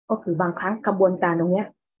ก็คือบางครั้งกระบวนการตรงนี้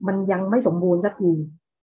มันยังไม่สมบูรณ์สักที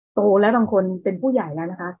โตแล้วบางคนเป็นผู้ใหญ่แล้ว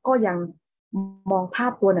นะคะก็ยังมองภา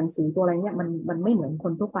พตัวหนังสือตัวอะไรเนี่ยมันไม่เหมือนค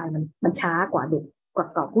นทั่วไปมันช้ากว่าเด็กก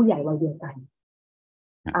ว่าผู้ใหญ่วัยเดียวกัน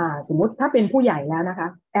สมมติถ้าเป็นผู้ใหญ่แล้วนะคะ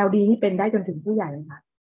LD นี่เป็นได้จนถึงผู้ใหญ่นะคะ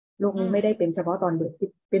โรคนี้ไม่ได้เป็นเฉพาะตอนเด็ก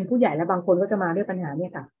เป็นผู้ใหญ่แล้วบางคนก็จะมาด้วยปัญหาเนี่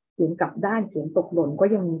ยค่ะเขียนกลับด้านเขียนตกหล่นก็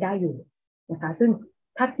ยังมีได้อยู่นะคะซึ่ง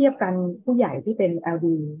ถ้าเทียบกันผู้ใหญ่ที่เป็น LD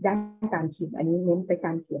ด้านการเขียนอันนี้เน้นไปก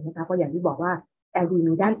ารเขียนนะคะเพราะอย่างที่บอกว่า LD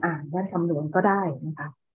มีด้านอ่านด้านคำนวณก็ได้นะคะ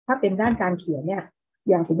ถ้าเป็นด้านการเขียนเนี่ย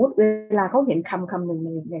อย่างสมมติเวลาเขาเห็นคำหนึ่ง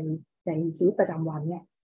ในชีวิตประจำวันเนี่ย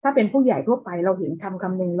ถ้าเป็นผู้ใหญ่ทั่วไปเราเห็นค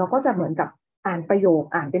ำหนึ่งเราก็จะเหมือนกับอ่านประโยค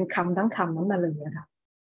อ่านเป็นคำทั้งคำนั้นมาเลยนะคะ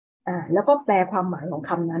แล้วก็แปลความหมายของ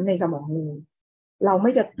คำนั้นในสมองเลยเราไ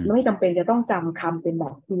ม่จำเป็นจะต้องจำคำเป็นแบ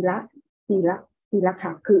บทีละค่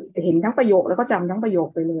ะคือเห็นทั้งประโยคแล้วก็จำทั้งประโยค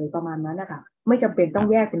ไปเลยประมาณนั้นนะคะไม่จำเป็นต้อง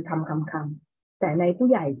แยกเป็นคำแต่ในผู้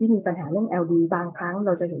ใหญ่ที่มีปัญหาเรื่อง LD บางครั้งเร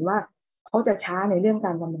าจะเห็นว่า เขาจะช้าในเรื่องก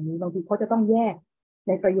ารจำอย่างนี้บางทีเขาจะต้องแยกใ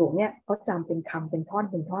นประโยคเนี้ยเขาจำเป็นคำเป็นท่อน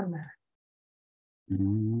มา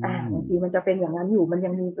บางทีมันจะเป็นอย่างนั้นอยู่มันยั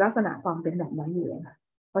งมีลักษณะความเป็นแบบนั้นอยู่ค่ะ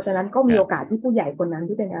เพราะฉะนั้นก็มีโอกาสที่ผู้ใหญ่คนนั้น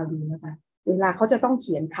ที่เป็น LD นะคะเวลาเขาจะต้องเ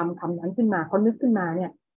ขียนคำนั้นขึ้นมาเขานึกขึ้นมาเนี่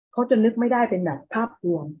ยเขาจะนึกไม่ได้เป็นแบบภาพร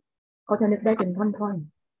วมเขาจะนึกได้เป็นท่อน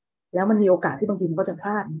ๆแล้วมันมีโอกาสที่บางทีมันก็จะพล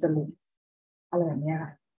าดมันจะหลุดอะไรแบบนี้ค่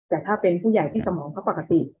ะแต่ถ้าเป็นผู้ใหญ่ที่สมองเขาปก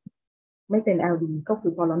ติไม่เป็น LD ก็คื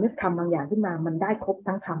อพอเรานึกคำบางอย่างขึ้นมามันได้ครบ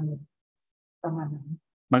ทั้งคำเลยประมาณนั้น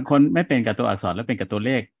บางคนไม่เป็นกับตัวอักษรแล้วเป็นกับตัวเ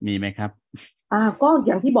ลขมีไหมครับก็อ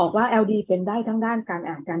ย่างที่บอกว่า LD เป็นได้ทั้งด้านการ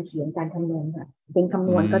อ่านการเขียนการคำนวณค่ะเป็นคำ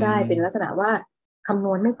นวณก็ได้เป็นลักษณะว่าคำน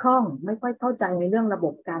วณไม่คล่องไม่ค่อยเข้าใจในเรื่องระบ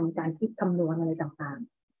บการคิดคำนวณอะไรต่าง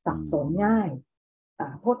ๆสับสนง่าย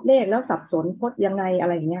ทดเลขแล้วสับสนทดยังไงอะไ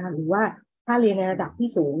รอย่างเงี้ยหรือว่าถ้าเรียนในระดับที่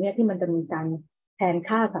สูงเนี่ยที่มันจะมีการแทน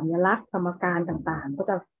ค่าสัญลักษณ์สมการต่างๆก็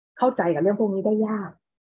จะเข้าใจกับเรื่องพวกนี้ได้ยาก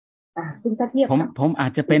ซึ่งถ้าเทียบผมอา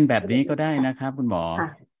จจะเป็นแบบนี้ก็ได้นะครับคุณหมอ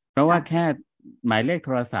เพราะว่าแค่หมายเลขโท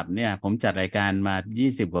รศัพท์เนี่ยผมจัดรายการมา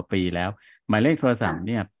20 กว่าปีแล้วหมายเลขโทรศัพท์เ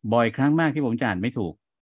นี่ยบ่อยครั้งมากที่ผมจะอ่านไม่ถูก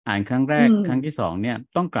อ่านครั้งแรกครั้งที่สองเนี่ย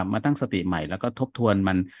ต้องกลับมาตั้งสติใหม่แล้วก็ทบทวน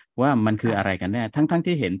มันว่ามันคืออะไรกันแน่ทั้ง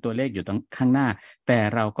ที่เห็นตัวเลขอยู่ตรงข้างหน้าแต่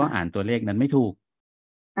เราก็อ่านตัวเลขนั้นไม่ถูก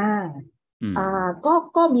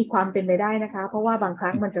ก็มีความเป็นไปได้นะคะเพราะว่าบางค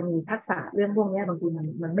รั้งมันจะมีทักษะเรื่องพวกนี้บางที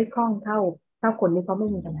มันไม่คล่องเท่าคนที่เขาไม่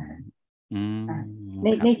มีปัญหา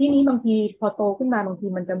ในที่นี้บางทีพอโตขึ้นมาบางที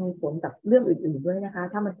มันจะมีผลกับเรื่องอื่นๆด้วยนะคะ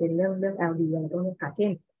ถ้ามันเป็นเรื่อง LD อะไรพวกนี้ค่ะเช่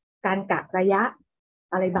นการกะระยะ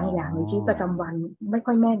อะไรบางอย่างในชีวิตประจำวันไม่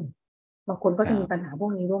ค่อยแม่นบางคนก็จะมีปัญหาพว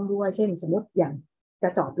กนี้ร่วมด้วยเช่นสมมติอย่างจะ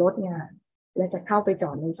จอดรถเนี่ยแล้วจะเข้าไปจ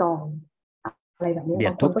อดในซองอะไรแบบนี้บ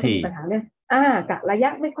างคนก็จะมีปัญหาเรื่องกะระยะ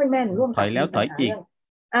ไม่ค่อยแม่นร่วมกับมีปัญหาเรื่อง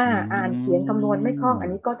อ่านเขียนคำนวณไม่คล่องอัน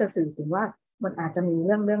นี้ก็จะสื่อถึงว่ามันอาจจะมีเ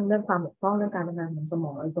รื่องความบกพร่องเรื่องการทำงานของสม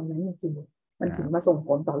องอะไรตรงนั้นจริงๆมันถึงมาส่งผ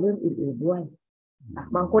ลต่อเรื่องอื่นๆด้วย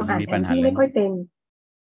บางคนอ่านแผนที่ไม่ค่อยเป็น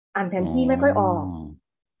อ่านแผนที่ไม่ค่อยออก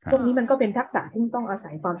พวกนี้มันก็เป็นทักษะที่ต้องอา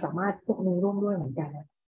ศัยความสามารถพวกนี้ร่วมด้วยเหมือนกัน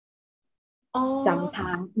จำท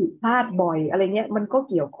างผิดพลาดบ่อยอะไรเงี้ยมันก็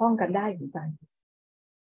เกี่ยวข้องกันได้เหมือนกัน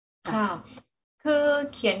ค่ะคือ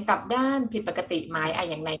เขียนกลับด้านผิดปกติหมาย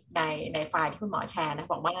อย่างในไฟล์ที่คุณหมอแชร์นะ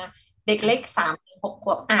บอกว่าเด็กเล็ก3-6 ข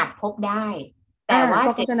วบอาจพบได้แต่ว่า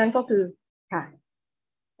เพราะฉะนั้นก็คือค่ะ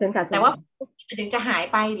แต่ว่าถึงจะหาย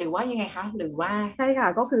ไปหรือว่ายังไงคะหรือว่าใช่ค่ะ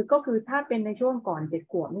ก็คือถ้าเป็นในช่วงก่อน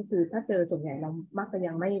7 ขวบนี่คือถ้าเจอส่วนใหญ่เรามักจะ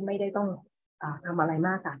ยังไม่ได้ต้องทำอะไรม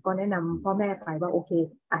ากค่ะก็แนะนำพ่อแม่ไปว่าโอเค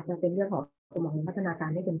อาจจะเป็นเรื่องของสมองพัฒนาการ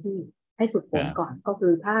ได้เต็มที่ให้ฝึกฝนก่อนก็คื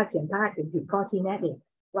อถ้าเขียนพลาดเขียนผิดก็ชี้แนะเด็ก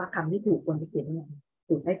ว่าคำที่ถูกควรจะเขียนยังไง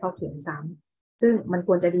ถูกให้เขาเขียนซ้ำซึ่งมันค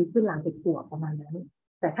วรจะดีขึ้นหลัง7 ขวบประมาณนั้น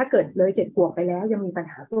แต่ถ้าเกิดเลย7 ขวบไปแล้วยังมีปัญ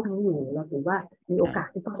หาพวกนี้อยู่เราถือว่ามีโอกาส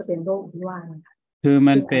ที่ต้องจะเป็นโรคที่ว่านะคะคือ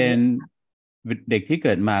มันเป็นเด็กที่เ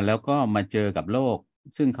กิดมาแล้วก็มาเจอกับโลก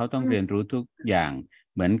ซึ่งเขาต้องเรียนรู้ทุกอย่าง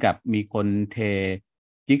เหมือนกับมีคนเท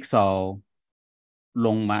จิ๊กซอว์ล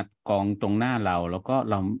งมากองตรงหน้าเราแล้วก็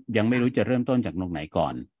เรายังไม่รู้จะเริ่มต้นจากตรงไหนก่อ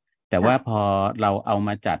นแต่ว่าพอเราเอาม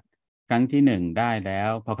าจัดครั้งที่1ได้แล้ว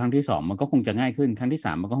พอครั้งที่2มันก็คงจะง่ายขึ้นครั้งที่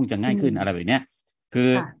3มันก็คงจะง่ายขึ้นอะไรแบบนี้คือ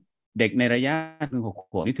เด็กในระยะถึง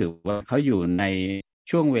6 ขวบนี่ถือว่าเขาอยู่ใน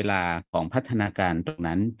ช่วงเวลาของพัฒนาการตรง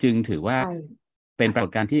นั้นจึงถือว่าเป็นปราก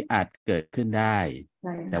ฏการณ์ที่อาจเกิดขึ้นได้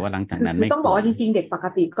แต่ว่าหลังจากนั้นไม่ต้องบอกว่าจริงๆเด็กปก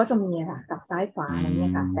ติก็จะมีค่ะกับซ้ายขวาอะไรเงี้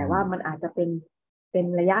ยค่ะแต่ว่ามันอาจจะเป็น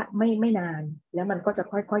ระยะไม่นานแล้วมันก็จะ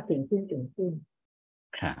ค่อยๆเก่งขึ้น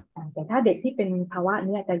ครับแต่ถ้าเด็กที่เป็นภาวะ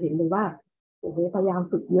นี้จะเห็นเลยว่าโอ้โหพยายาม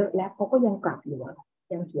ฝึกเยอะแล้วเขาก็ยังกลับอยู่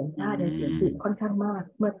ยังเขียนพลาดยังเขียนผิดค่อนข้างมาก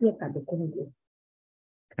เมื่อเทียบกับเด็กคนอื่น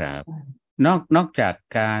ครับนอกจาก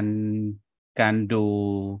การดู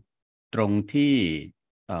ตรงที่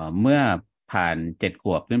เมื่อผ่าน7 ข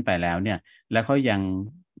วบขึ้นไปแล้วเนี่ยแล้วเขายั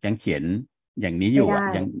งเขียนอย่างนี้อยู่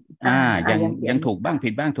ยังถูกบ้างผิ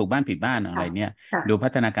ดบ้างถูกบ้างผิดบ้างอะไรเนี่ยดูพั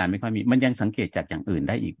ฒนาการไม่ค่อยมีมันยังสังเกตจากอย่างอื่น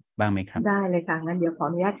ได้อีกบ้างไหมครับได้เลยค่ะงั้นเดี๋ยวขอ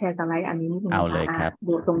อนุญาตแชร์สไลด์อันนี้นิดนึงเอาเลยครับ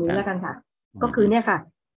ดูตรงนี้แล้วกันค่ะก็คือเนี่ยค่ะ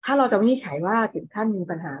ถ้าเราจะวินิจฉัยว่าถึงขั้นมี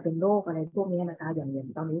ปัญหาเป็นโรคอะไรพวกนี้นะคะอย่าง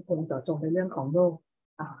ตอนนี้คงเจาะจงในเรื่องของโรค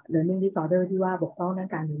learning disorder ที่ว่าบกพร่องด้าน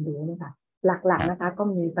การเรียนรู้เนี่ยค่ะหลักๆนะคะก็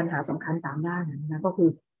มีปัญหาสำคัญ3 ด้านนะก็คือ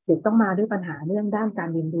เด็กต้องมาด้วยปัญหาเรื่องด้านการ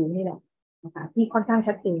เรียนรู้นี่แหละนะคะที่ค่อนข้าง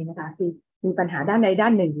ชัดเจนนะคะคือมีปัญหาด้านใดด้า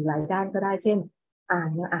นหนึ่งหรือหลายด้านก็ได้เช่นอ่าน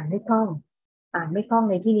ไม่คล่อง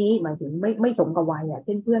ในที่นี้หมายถึงไม่สมกับวัยเ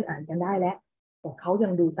ช่นเพื่อนอ่านกันได้แล้วแต่เขายั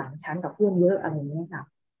งดูต่างชั้นกับเพื่อนเยอะอะไรเงี้ยค่ะ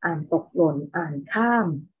อ่านตกหล่นอ่านข้าม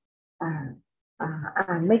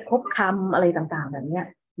อ่านไม่ครบคำอะไรต่างๆแบบเนี้ย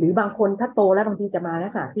หรือบางคนถ้าโตแล้วบางทีจะมาลั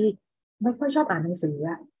กษณะที่ไม่ค่อยชอบอ่านหนังสือ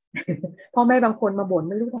พ่อแม่บางคนมาบ่น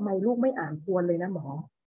ไม่รู้ทำไมลูกไม่อ่านทวนเลยนะหมอ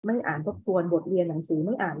ไม่อ่านทบทวนบทเรียนหนังสือไ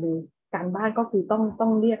ม่อ่านเลย การบ้านก็คือต้อ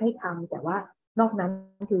งเรียกให้ทำแต่ว่านอกนั้น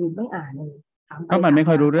คือไม่อ่านเลยเพราะมันไม่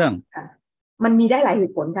ค่อยรู้เรื่องค่ะมันมีได้หลายเห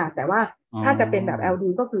ตุผลค่ะแต่ว่าถ้าจะเป็นแบบ LD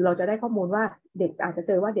ก็คือเราจะได้ข้อมูลว่าเด็กอาจจะเ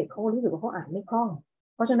จอว่าเด็กเขารู้สึกว่าเขาอ่านไม่คล่อง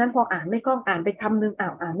เพราะฉะนั้นพออ่านไม่คล่องอ่านไปคำนึง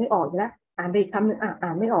อ่านไม่ออกแล้วอ่านไปคำนึงอ่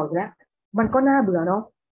านไม่ออกแล้วมันก็น่าเบื่อเนาะ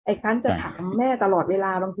ไอ้คันจะถามแม่ตลอดเวล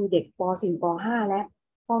าบางทีเด็กป.4 ป.5 แล้ว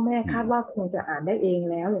พ่อแม่คาดว่าคงจะอ่านได้เอง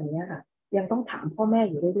แล้วอย่างเงี้ยค่ะยังต้องถามพ่อแม่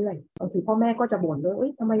อยู่เรื่อยๆบางทีพ่อแม่ก็จะบ่นด้ว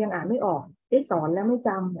ยทำไมยังอ่านไม่ออกสอนแล้วไม่จ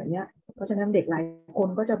ำแบบเนี้ยเพราะฉะนั้นเด็กหลายคน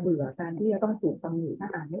ก็จะเบื่อการที่จะต้องถูกตำหนิถ้า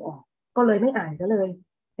อ่านไม่ออกก็เลยไม่อ่านก็เลย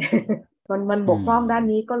มันบกพร่องด้าน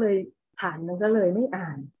นี้ก็เลยผ่านมันก็เลยไม่อ่า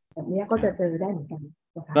นแบบนี้ก็จะเจอได้เหมือนกัน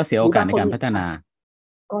นะคะก็เสียโอกาสในการพัฒนา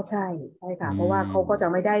ก็ใช่ค่ะเพราะว่าเขาก็จะ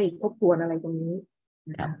ไม่ได้ทบทวนอะไรตรงนี้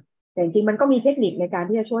นะคะแต่จริงมันก็มีเทคนิคในการ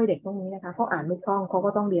ที่จะช่วยเด็กพวกนี้นะคะเขาอ่านไม่คล่องเขาก็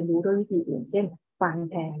ต้องเรียนรู้ด้วยวิธีอื่นเช่นฟัง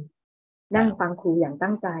แทนนั่งฟังครูอย่าง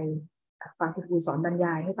ตั้งใจฟังครูสอนบรรย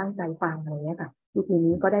ายให้ตั้งใจฟังอะไรเงี้ยค่ะวิธี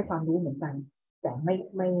นี้ก็ได้ความรู้เหมือนกันแต่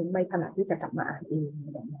ไม่ถนัดที่จะกลับมาอ่านเอง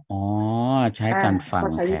แบบนี้อ๋อใช้การฟังแ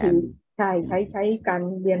ทนใช้การ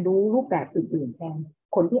เรียนรู้รูปแบบอื่นๆแทน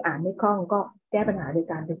คนที่อ่านไม่คล่องก็แก้ปัญหาโดย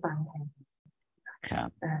การไปฟังแทนครับ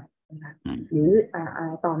หรือ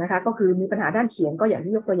ต่อนะคะก็คือมีปัญหาด้านเขียนก็อย่าง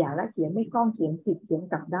ที่ยกตัวอย่างแล้วเขียนไม่คล่องเขียนผิดเขียน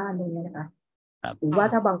กลับด้านอย่างเงี้ยนะคะหรือว่า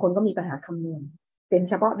ถ้าบางคนก็มีปัญหาคำนวณเป็น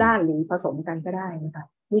เฉพาะด้านหรือผสมกันก็ได้นะคะ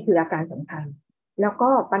นี่คืออาการสำคัญแล้วก็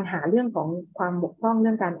ปัญหาเรื่องของความบกพร่องเ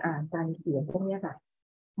รื่องการอ่านการเขียนพวกนี้ค่ะ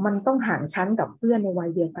มันต้องห่างชั้นกับเพื่อนในวัย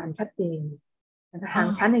เดียวกันชัดเจนนะคะห่าง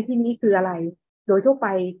ชั้นในที่นี้คืออะไรโดยทั่วไป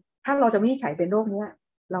ถ้าเราจะวินิจฉัยเป็นโรคนี้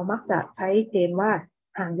เรามักจะใช้เกณฑ์ว่า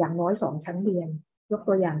ห่างอย่างน้อย2ชั้นเรียนยก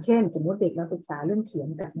ตัวอย่างเช่นสมมติเด็กเราศึกษาเรื่องเขียน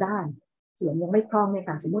แบบด้านเขียนยังไม่คล่องเนี่ย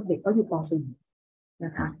ค่ะสมมติเด็กก็อยู่ป.4 น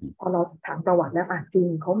ะคะพอเราถามประวัติแล้วจริง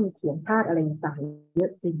เขามีเขียนพลาดอะไรต่างๆเยอ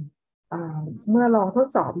ะจริงเมื่อลองทด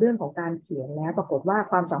สอบเรื่องของการเขียนแล้วปรากฏว่า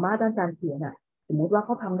ความสามารถด้านการเขียนสมมติว่าเข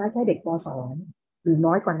าทำได้แค่เด็กป.2 หรือ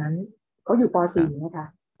น้อยกว่านั้นเขาอยู่ป.4 นะคะ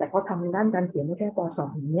แต่เขาทำด้านการเขียนได้แค่ป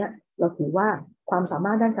.2 อย่างเงี้ยเราถือว่าความสาม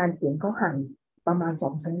ารถด้านการเขียนเขาห่างประมาณ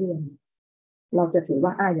2 ชั้นเรียนเราจะถือว่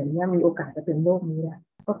าอย่างนี้มีโอกาสจะเป็นโรคนี้แหละ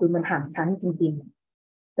ก็คือมันห่างชั้นจริง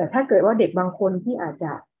ๆแต่ถ้าเกิดว่าเด็กบางคนที่อาจจ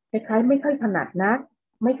ะคล้ายๆไม่ค่อยถนัดนัก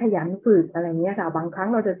ไม่ขยันฝึกอะไรเงี้ยค่ะบางครั้ง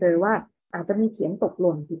เราจะเจอว่าอาจจะมีเขียนตกห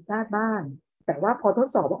ล่นผิดพลาดบ้างแต่ว่าพอทด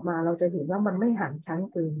สอบออกมาเราจะเห็นว่ามันไม่ห่างชั้น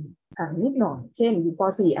เกินห่างนิดหน่อยเช่นอยู่ป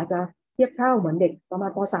.4 อาจจะเทียบเท่าเหมือนเด็กประมา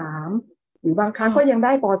ณป.3 หรือบางครั้งก็ยังไ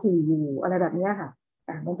ด้ป.4 อยู่อะไรแบบนี้ค่ะ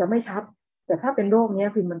มันจะไม่ชัดแต่ถ้าเป็นโรคนี้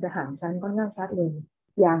คือมันจะห่างชั้นค่อนข้างชัดเลย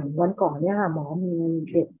อย่างวันก่อนเนี่ยค่ะหมอมี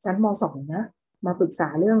เด็กชั้นม.2 นะมาปรึกษา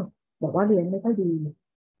เรื่องบอกว่าเรียนไม่ค่อยดี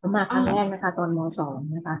มาครั้งแรกนะคะตอนม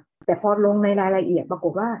.2 นะคะแต่พอลงในรายละเอียดปราก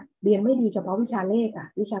ฏว่าเรียนไม่ดีเฉพาะวิชาเลข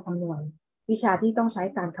วิชาคำนวณวิชาที่ต้องใช้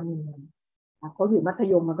การคำนวณเขาอยู่มัธ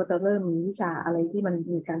ยมมันก็จะเริ่มมีวิชาอะไรที่มัน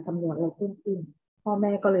มีการคำนวณอะไรขึ้นพ่อแ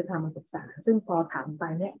ม่ก็เลยพามาปรึกษาซึ่งพอถามไป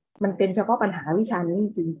เนี่ยมันเป็นเฉพาะปัญหาวิชานี้จ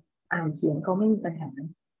ริงๆอ่านเขียนเขาไม่มีปัญหา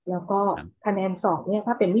แล้วก็คะแนนสอบเนี่ย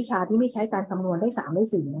ถ้าเป็นวิชาที่ไม่ใช้การคำนวณได้3ได้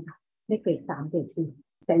4นะคะได้เกรด3เกรด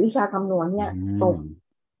4แต่วิชาคำนวณเนี่ยตก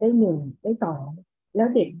ได้1ได้2แล้ว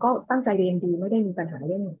เด็กก็ตั้งใจเรียนดีไม่ได้มีปัญหาเ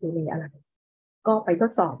รื่องเกเรอะไรก็ไปท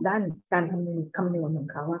ดสอบด้านการคำนวณของ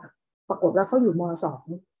เขาปรากฏว่าเขาอยู่ม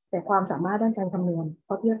.2 แต่ความสามารถด้านการคำนวณเข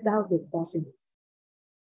าเทียบได้เด็กป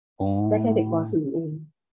.4 ได้แค่เด็กป.4 เอง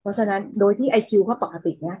เพราะฉะนั้นโดยที่ IQ เขาปก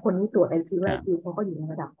ตินะคนนี้ตรวจ IQ เขาก็อยู่ใน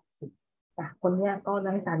ระดับคนนี้ก็ไ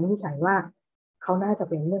ด้การวินิจฉัยว่าเขาน่าจะ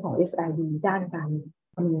เป็นเรื่องของ SID ด้านการ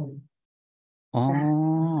คำนวณ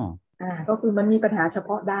ก็คือมันมีปัญหาเฉพ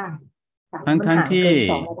าะด้านทั้งที่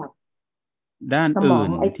ระดับด้านอื่น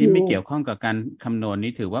ที่ไม่เกี่ยวข้องกับการคำนวณ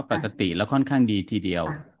นี้ถือว่าปกติแล้วค่อนข้างดีทีเดียว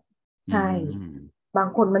ใช่บาง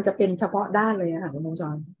คนมันจะเป็นเฉพาะด้านเลยค่ะคุณมงค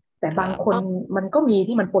ลแต่บางคนมันก็มี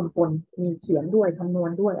ที่มันปนมีเขียนด้วยคำนวณ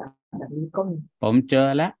ด้วยแบบนี้ก็มีผมเจอ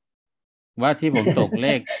แล้วว่าที่ผมตกเล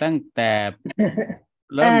ขตั้งแต่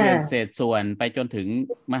เริ่มเรียนเศษส่วนไปจนถึง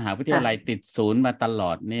มหาวิทยาลัยติด0มาตล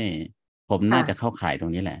อดนี่ผมน่าจะเข้าข่ายตร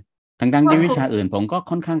งนี้แหละทั้งที่วิชาอื่นผมก็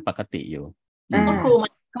ค่อนข้างปกติอยู่ก็ครูมั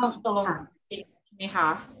นก็ตกลงจริงไหมคะ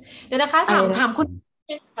เดี๋ยวนะคะถามคุ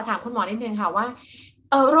ณหมอนิดนึงค่ะว่า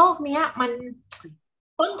โรคเนี้ยมัน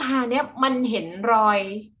ต้นทางเนี้ยมันเห็นรอย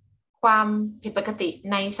ความผิดปกติ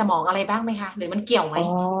ในสมองอะไรบ้างไหมคะหรือมันเกี่ยวไหม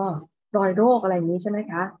รอยโรคอะไรอย่างนี้ใช่ไหม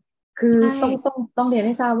คะคือต้องเรียนใ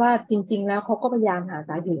ห้ทราบว่าจริงๆแล้วเขาก็พยายามหาส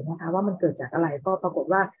าเหตุนะคะว่ามันเกิดจากอะไรก็ปรากฏ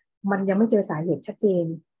ว่ามันยังไม่เจอสาเหตุชัดเจน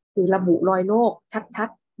คือระบุรอยโรคชัด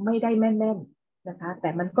ๆไม่ได้แม่นๆนะคะแต่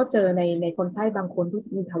มันก็เจอในคนไข้บางคนที่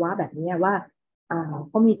มีภาวะแบบนี้ว่า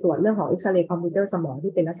เขามีตรวจเรื่องของเอ็กซเรย์คอมพิวเตอร์สมอง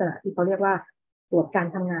ที่เป็นลักษณะที่เขาเรียกว่าตรวจการ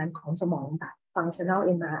ทำงานของสมองค่ะ functional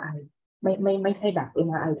MRI ไม่ใช่แบบ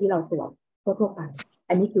MRI ที่เราตรวจ ทั่วไป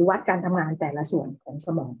อันนี้คือวัดการทำงานแต่ละส่วนของส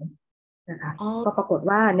มองนะคะก็ปรากฏ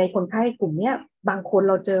ว่าในคนไข้กลุ่มนี้บางคน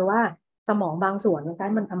เราเจอว่าสมองบางส่วนนะคะ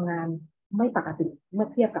มันทำงานไม่ปกติเมื่อ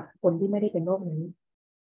เทียบกับคนที่ไม่ได้เป็นโรคนี้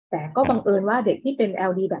แต่ก็บังเอิญว่าเด็กที่เป็น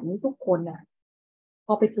LD แบบนี้ทุกคนน่ะพ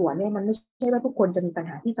อไปตรวจเนี่ยมันไม่ใช่ว่าทุกคนจะมีปัญ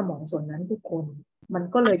หาที่สมองส่วนนั้นทุกคนมัน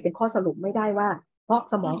ก็เลยเป็นข้อสรุปไม่ได้ว่าเพราะ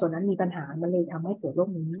สมองส่วนนั้นมีปัญหามันเลยทำให้เกิดโรค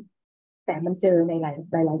นี้แต่มันเจอในหล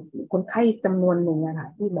ายคนไข้จำนวนหนึ่งอะค่ะ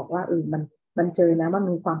ที่บอกว่ามันเจอนะว่า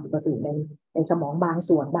มีความผิดปกติในสมองบาง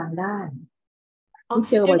ส่วนบางด้านที่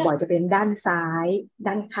เจอบ่อยๆจะเป็นด้านซ้าย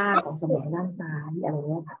ด้านข้างของสมองด้านซ้ายอะไร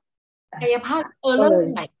เงี้ยค่ะกายภาพเริ่ม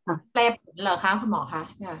ไหนแปลผลเหรอคะคุณหมอคะ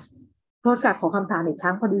โทษจากขอคำถามอีกค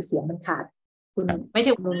รั้งพอดีเสียงมันขาดคุณไม่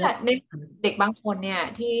ถึงว่าเด็กบางคนเนี่ย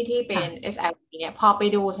ที่เป็น SLP เนี่ยพอไป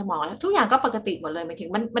ดูสมองแล้วทุกอย่างก็ปกติหมดเลยไม่ถึง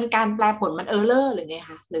มันการแปลผลมันเออร์เลอร์หรือไง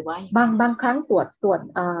คะหรือว่าบางครั้งตรวจ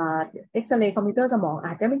เอ็กซเรย์คอมพิวเตอร์สมองอ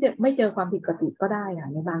าจจะไม่เจอความผิดปกติก็ได้ค่ะ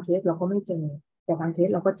ในบางเคสเราก็ไม่เจอแต่บางเค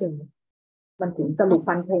สเราก็เจอมันถึงสรุป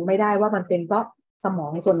ฟันธงไม่ได้ว่ามันเป็นเพราะสมอ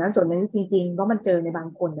งส่วนนั้นจริงๆเพราะมันเจอในบาง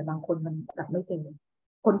คนแต่บางคนมันกลับไม่เจอ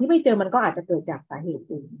คนที่ไม่เจอมันก็อาจจะเกิดจากสาเหตุ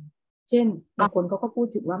อื่นเช่นบางคนเขาก็พูด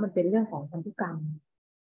ถึงว่ามันเป็นเรื่องของพันธุกรรม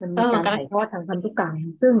มันมีการถ่ายทอดทางพันธุกรรม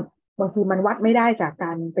ซึ่งบางทีมันวัดไม่ได้จากก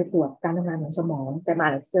ารไปตรวจการทำงานของสมองแต่มา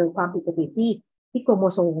เจอความผิดปกติที่โครโม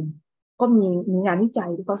โซมก็มีงานวิจัย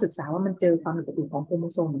ที่เขาศึกษาว่ามันเจอความผิดปกติของโครโม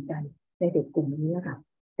โซมเหมือนกันในเด็กกลุ่มนี้ค่ะ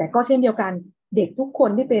แต่ก็เช่นเดียวกันเด็กทุกคน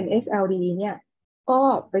ที่เป็น SLD เนี่ยก็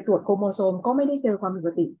ไปตรวจโครโมโซมก็ไม่ได้เจอความผิดป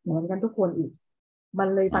กติเหมือนกันทุกคนอีกมัน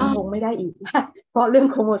เลยฟันธงไม่ได้อีกเพราะเรื่อง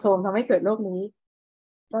โครโมโซมทำให้เกิดโรคนี้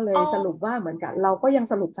ก็เลยสรุปว่าเหมือนกับเราก็ยัง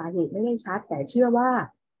สรุปสาเหตุไม่ได้ชัดแต่เชื่อว่า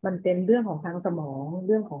มันเป็นเรื่องของทางสมองเ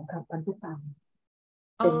รื่องของพันธุกรรม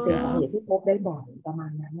เป็นสาเหตุที่พบได้บ่อยประมา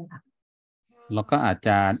ณนั้นนะคะแล้วก็อาจจ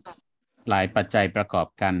ะหลายปัจจัยประกอบ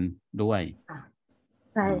กันด้วย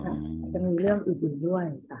ใช่ค่ะจะมีเรื่องอื่นๆด้วย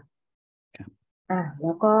ค่ะแ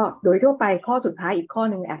ล้วก็โดยทั่วไปข้อสุดท้ายอีกข้อ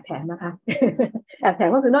หนึ่งแอบแถมนะคะ แอบแถม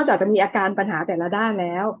ก็คือนอกจากจะมีอาการปัญหาแต่ละด้านแ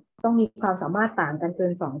ล้วต้องมีความสามารถต่างกันเกิ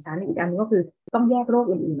น2 ชั้นอีกอันก็คือต้องแยกโรค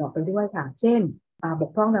อื่นๆออกไปด้วยค่ะเช่นบ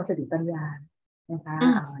กพร่องทางสติปัญญานะคะ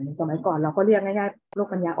ในสมัยก่อนเราก็เรียกง่ายๆโรค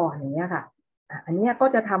ปัญญาอ่อนอย่างนี้ค่ะอันนี้ก็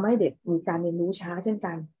จะทำให้เด็กมีการเรียนรู้ช้าเช่น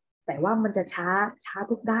กันแต่ว่ามันจะช้า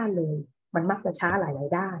ทุกด้านเลยมันมักจะช้าหลาย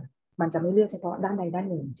ๆด้านมันจะไม่เลือกเฉพาะด้านใดด้าน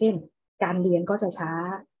หนึ่งเช่นการเรียนก็จะช้า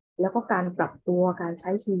แล้วก็การปรับตัวการใ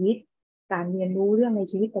ช้ชีวิตการเรียนรู้เรื่องใน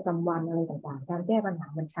ชีวิตประจำวันอะไรต่างๆการแก้ปัญหา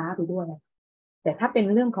มันช้าไปด้วยนะแต่ถ้าเป็น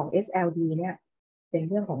เรื่องของ SLD เนี่ยเป็น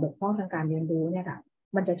เรื่องของบกพร่องทางการเรียนรู้เนี่ยค่ะ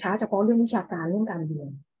มันจะช้าเฉพาะเรื่องวิชาการเรื่องการเรียน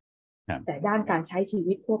แต่ด้านการใช้ชี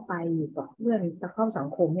วิตทั่วไปอยู่กับเพื่อนเข้าสัง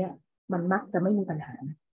คมเนี่ยมันมักจะไม่มีปัญหา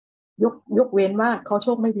ยกเว้นว่าเขาโช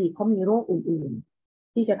คไม่ดีเขามีโรคอื่น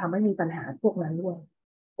ๆที่จะทำให้มีปัญหาพวกนั้นด้วย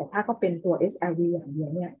แต่ถ้าเขาเป็นตัว SLD อย่างเดีย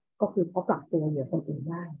วเนี่ยก็คือเขาปรับตัวเหนือคนอื่น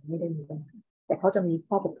ได้ไม่ได้มีปัญหาแต่เขาจะมี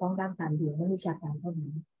ข้อบกพร่องด้านการเรียนและวิชาการเท่านั้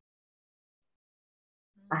น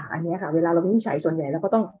อันนี้ค่ะเวลาเราวินิจฉัยส่วนใหญ่เราก็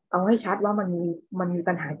ต้องเอาให้ชัดว่ามันมี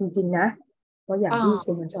ปัญหาจริงๆนะเพราะอย่างที่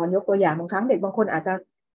คุณบัญชรยกตัวอย่างบางครั้งเด็กบางคนอาจจะ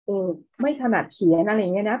ไม่ถนัดเขียนอะไรเ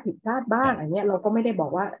งี้ยนะผิดพลาดบ้างอย่างเงี้ยเราก็ไม่ได้บอ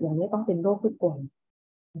กว่าอย่างนี้ต้องเป็นโรคทุกคน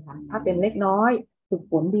นะคะถ้าเป็นเล็กน้อยฝึก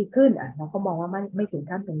ฝนดีขึ้นเราก็มองว่าไม่ถึง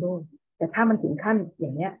ขั้นเป็นโรคแต่ถ้ามันถึงขั้นอย่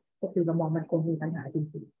างเนี้ยก็คือเรามองมันคงมีปัญหาจ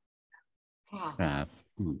ริงๆครับ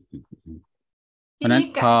เพราะนั้น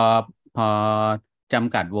พอจ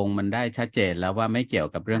ำกัดวงมันได้ชัดเจนแล้วว่าไม่เกี่ยว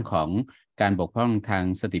กับเรื่องของการบกพร่องทาง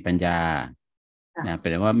สติปัญญานะเป็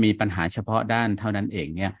นว่ามีปัญหาเฉพาะด้านเท่านั้นเอง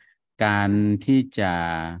เนี่ยการที่จะ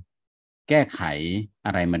แก้ไขอ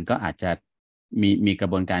ะไรมันก็อาจจะมีกระ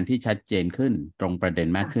บวนการที่ชัดเจนขึ้นตรงประเด็น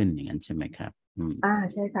มากขึ้นอย่างนั้นใช่ไหมครับ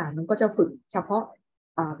ใช่ค่ะมันก็จะฝึกเฉพาะ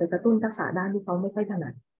ไปกระตุ้นทักษะด้านที่เขาไม่ค่อยถนั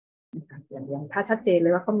ดอย่างถ้าชัดเจนเล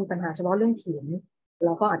ยว่าเขามีปัญหาเฉพาะเรื่องเขียนเร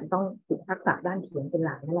าก็อาจจะต้องฝึกทักษะด้านเขียนเป็นห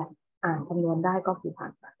ลักนั่นแหละคำนวณได้ก็คือผ่า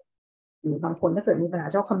นไปหรือบางคนถ้าเกิดมีปัญหา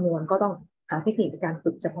เฉพาะคำนวณก็ต้องหาเทคนิคในการฝึ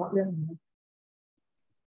กเฉพาะเรื่องนี้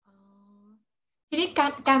ทีนี้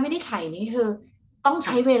การวินิจฉัยนี้คือต้องใ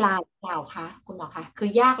ช้เวลาเปล่าคะคุณหมอคะคือ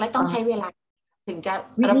ยากและต้องใช้เวลาถึงจะ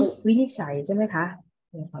ระบุวินิจฉัยใช่ไหมคะ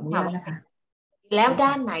ขออนุญาตนะคะแล้วด้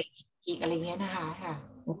านไหนอีกอะไรเงี้ยนะคะค่ะ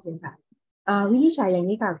โอเคค่ะวินิจฉัยอย่าง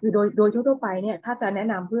นี้ค่ะคือโดยทั่วไปเนี่ยถ้าจะแนะ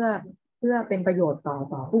นำเพื่อเป็นประโยชน์ต่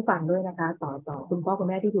อผู้ฟังด้วยนะคะต่อคุณพ่อคุณ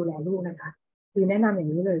แม่ที่ดูแลลูกนะคะคือแนะนำอย่า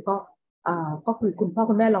งนี้เลยก็คือคุณพ่อ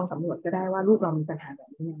คุณแม่ลองสำรวจก็ได้ว่าลูกเรามีปัญหาแบ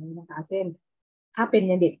บนี้นะคะเช่นถ้าเป็น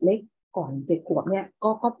เด็กเล็กก่อน7 ขวบเนี่ย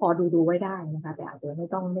ก็พอดูไว้ได้นะคะแต่อาจจะไม่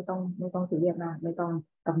ต้องซีเรียสมากไม่ต้อง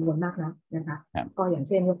กังวลมากนะคะก็อย่างเ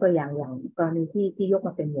ช่นยกตัวอย่างกรณีที่ยกม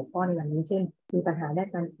าเป็นหัวข้อในวันนี้เช่นมีปัญหาด้าน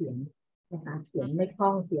การเขียนนะคะเขียนไม่คล่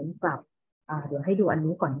องเขียนกลับเดี๋ยวให้ดูอัน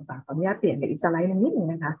นี้ก่อนค่ะขออนุญาตเปลี่ยนเป็นอีกสไลด์นึงนิดนึง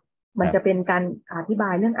นะคะ มันจะเป็นการอธิบา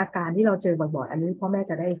ยเรื่องอาการที่เราเจอบ่อยๆอันนี้พ่อแม่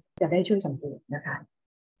จะได้ช่วยสังเกตนะคะ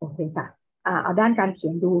โอเคค่ะเอาด้านการเขี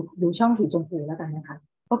ยนดูช่องสีชมพูแล้วกันนะคะ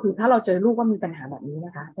ก็คือถ้าเราเจอลูกว่ามีปัญหาแบบนี้น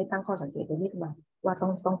ะคะให้ตั้งข้อสังเกตไว้นิดนึงว่า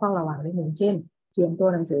ต้องเฝ้าระวังนิดนึงเช่นเขียนตัว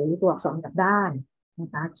หนังสือตัวอักษรกลับด้านนะ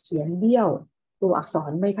คะเขียนเบี้ยวตัวอักษ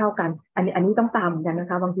รไม่เท่ากันอันนี้ต้องตามกันนะ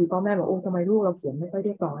คะบางทีพ่อแม่บอกโอ้ทำไมลูกเราเขียนไม่ค่อยเ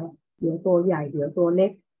รียบร้อยเดี๋ยวตัวใหญ่เดี๋ยวตัวเล็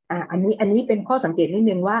กอันนี้เป็นข้อสังเกตนิด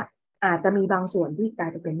นึงว่าอาจจะมีบางส่วนที่กลาย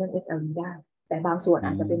เป็นเรื่อง SLE ได้แต่บางส่วนอ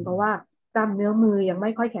าจจะเป็นเพราะว่ากล้ามเนื้อมือยังไ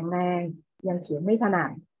ม่ค่อยแข็งแรงยังเขียนไม่ถนั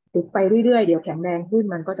ดฝึกไปเรื่อยๆเดี๋ยวแข็งแรงขึ้น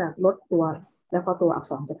มันก็จะลดตัวแล้วก็ตัวอัก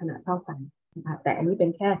ษรจะถนัดเท่ากันนะคะแต่อันนี้เป็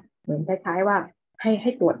นแค่เหมือนคล้ายๆว่าใ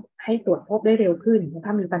ห้ตรวจพบได้เร็วขึ้นถ้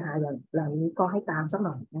ามีปัญหาอย่างเหล่านี้ก็ให้ตามสักห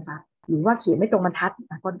น่อยนะคะหรือว่าเขียนไม่ตรงบรรทัด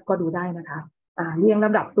ก็ดูได้นะคะเรียงล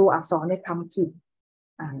ำดับตัวอักษรในคำผิด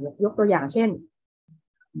ยกตัวอย่างเช่น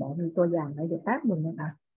หมอมีตัวอย่างไหมเดี๋ยวแป๊บนึงนะคะ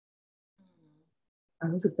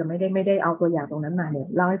รู้สึกจะไม่ได้เอาตัวอย่างตรงนั้นมาเนี่ย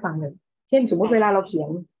เล่าให้ฟังเลยเช่นสมมติเวลาเราเขียน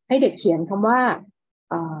ให้เด็กเขียนคำว่า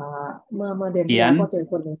เมื่อเดือนที่แล้วก็เจอ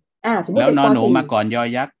คนเลยสมมติแล้วนอนหนูมาก่อนยอ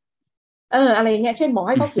ยักษ์อะไรเงี้ยเช่นบอกใ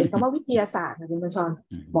ห้เขาเขียนคำว่าวิทยาศาสตร์นะคุณประชร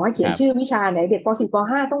บอกให้เขียนชื่อวิชาไหนเด็กป .4 ป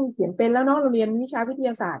 .5 ต้องเขียนเป็นแล้วเนาะเราเรียนวิชาวิทย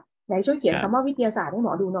าศาสตร์ไหนช่วยเขียนคำว่าวิทยาศาสตร์ให้หม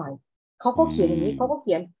อดูหน่อยเขาก็เขียนอย่างนี้เขาก็เ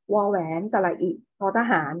ขียนวอแหวนสระอิทอท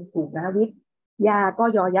หารถูกนะวิทยาก็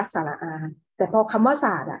ยอยักษ์สระอาแต่พอคำว่าศ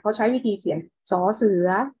าสตร์เขาใช้วิธีเขียนสอเสือ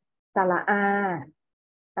สระอา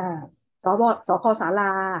สคศาล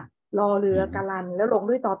ารอเรือกาลันแล้วลง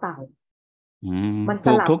ด้วยต่อเต่ามันส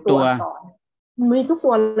ลับตัวอักษรมีทุก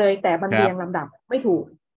ตัวเลยแต่มันเรียงลำดับไม่ถูก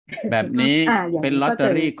แบบนี้เป็นลอตเตอ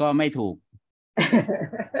รี่ก็ไม่ถูก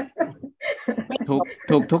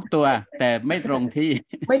ถูกทุกตัวแต่ไม่ตรงที่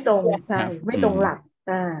ไม่ตรงใช่ไม่ตรงหลัก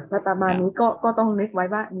ประมาณนี้ก็ต้องนึกไว้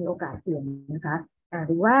ว่ามีโอกาสเขียนนะคะห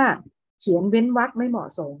รือว่าเขียนเว้นวรรคไม่เหมาะ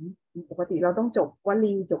สมปกติเราต้องจบว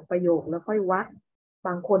ลีจบประโยคแล้วค่อยวรรคบ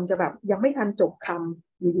างคนจะแบบยังไม่ทันจบค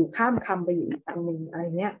ำอยู่ข้ามคำไปอยู่อีกอันหนึ่งอะไร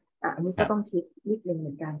เงี้ยอันนี้ก็ต้องคิดนิดนึงเห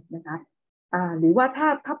มือนกันนะคะหรือว่า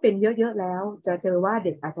ถ้าเป็นเยอะๆแล้วจะเจอว่าเ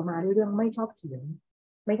ด็กอาจจะมาด้วยเรื่องไม่ชอบเขียน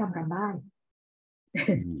ไม่ทำการบ้าน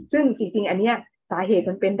ซึ่งจริงๆอันเนี้ยสาเหตุ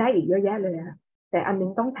มันเป็นได้อีกเยอะแยะเลยค่ะแต่อันนึ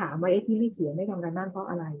งต้องถามว่าที่ไม่เขียนไม่ทำการบ้านเพราะ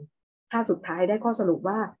อะไรถ้าสุดท้ายได้ข้อสรุป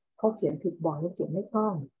ว่าเขาเขียนผิดบ่อยเขาเขียนไม่คล่อ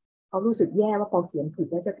งเขารู้สึกแย่ว่าพอเขียนผิด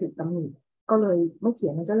แล้วจะถูกตำหนิก็เลยไม่เขี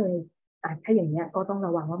ยนมันก็เลยถ้าอย่างเงี้ยก็ต้องร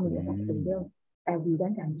ะวังว่ามีอาการเป็นเรื่อง LD ด้า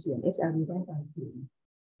นการเขียน SLD ด้านการเขียน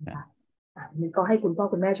นะคะนี่ก็ให้คุณพ่อ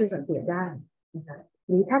คุณแม่ช่วยสังเกตได้นะคะ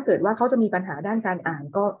หรือถ้าเกิดว่าเขาจะมีปัญหาด้านการอ่าน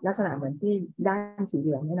ก็ลักษณะเหมือนที่ด้านสีเห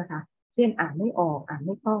ลืองเนี่ยนะคะเช่นอ่านไม่ออกอ่านไ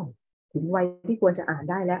ม่คล่องถึงวัยที่ควรจะอ่าน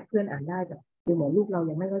ได้และเพื่อนอ่านได้แต่ดูเหมือนลูกเรา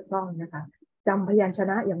ยังไม่ค่อยคล่องนะคะจำพยัญช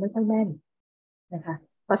นะยังไม่ค่อยแม่นนะคะ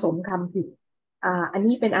ผสมคำผิดอัน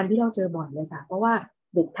นี้เป็นอันที่เราเจอบ่อยเลยค่ะเพราะว่า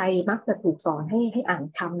เด็กไทยมักจะถูกสอนให้อ่าน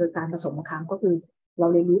คำโดยการผสมคำก็คือเรา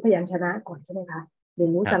เรียนรู้พยัญชนะก่อนใช่ไหมคะเรีย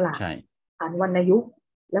นรู้สระอ่านวรรณยุกต์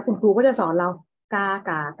แล้วคุณครูก็จะสอนเรากา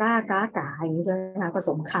กาก้ากากาอย่างนี้ใช่ไหมคะผส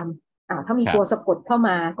มคำถ้ามีตัวสะกดเข้าม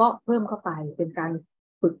าก็เพิ่มเข้าไปเป็นการ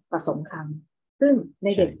ฝึกผสมคำซึ่งใน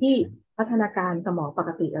เด็กที่พัฒนาการสมองปก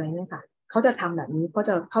ติอะไรเนี่ยค่ะเขาจะทำแบบนี้ก็จ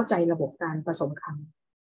ะเข้าใจระบบการผสมค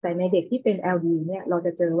ำแต่ในเด็กที่เป็น LD เนี่ยเราจ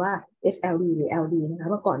ะเจอว่า SLD หรือ LD นะคะ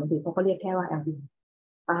เมื่อก่อนเด็กเขาก็เรียกแค่ว่า LD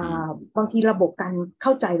บางทีระบบการเข้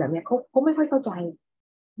าใจแบบนี้เขาไม่ค่อยเข้าใจ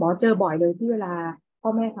หมอเจอบ่อยเลยที่เวลาพ่อ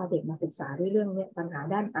แม่พาเด็กมาปรึกษาด้วยเรื่องนี้ปัญหา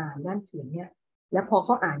ด้านอ่านด้านเขียนเนี่ยแล้วพอเข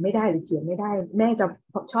าอ่านไม่ได้หรือเขียนไม่ได้แม่จะ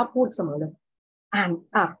ชอบพูดเสมอเลยอ่าน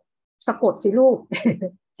สะกดสิลูก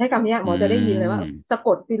ใช้คำนี้หมอจะได้ยินเลยว่าสะก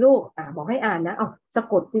ดสิลูกบอกให้อ่านนะเอาสะ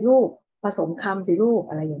กดสิลูกผสมคำสิลูก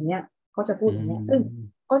อะไรอย่างเงี้ยเขาจะพูดอย่างเงี้ยซึ่ง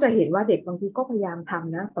ก็จะเห็นว่าเด็กบางทีก็พยายามท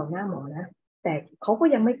ำนะต่อหน้าหมอนะแต่เขาก็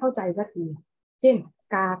ยังไม่เข้าใจสักทีเช่น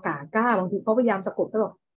กากาก้าบางทีเขาพยายามสะกดก็บ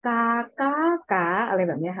อกกากากาอะไร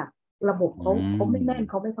แบบนี้ค่ะระบบเขาไม่แม่น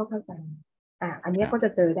เขาไม่เข้าใจอันนี้ก็จะ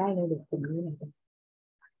เจอได้ในเด็กกลุ่มนี้เหมือนกัน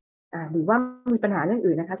หรือว่ามีปัญหาเรื่อง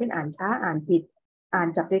อื่นนะคะเช่นอ่านช้าอ่านผิดอ่าน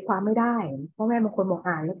จับใจความไม่ได้พ่อแม่บางคนบอก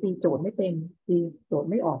อ่านแล้วตีโจทย์ไม่เป็นตีโจทย์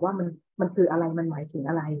ไม่ออกว่ามันคืออะไรมันหมายถึง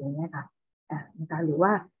อะไรอย่างเงี้ยค่ะนะคะหรือว่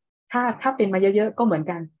าถ้าเป็นมาเยอะๆก็เหมือน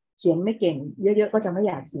กันเขียนไม่เก่งเยอะๆก็จะไม่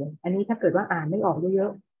อยากเขียนอันนี้ถ้าเกิดว่าอ่านไม่ออกเยอ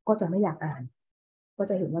ะๆก็จะไม่อยากอ่านก็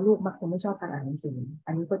จะเห็นว่าลูกมักจะไม่ชอบการอ่านหนังสือ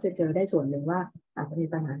อันนี้ก็จะเจอได้ส่วนหนึ่งว่าอาจจะมี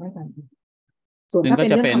ปัญหาด้านการอ่านส่วนถ้าเป็น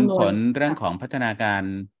เรื่องผลเรื่องของพัฒนากา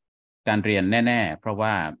รเรียนแน่ๆเพราะว่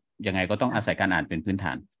ายังไงก็ต้องอาศัยการอ่านเป็นพื้นฐ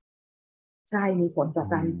านใช่มีผลต่อ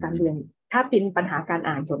การเรียนถ้าเป็นปัญหาการ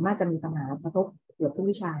อ่านส่วนมากจะมีปัญหากระทบเกี่ยวกับทุก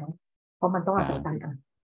วิชาเพราะมันต้องอาศัยการอ่าน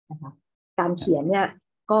นะคะการเขียนเนี่ย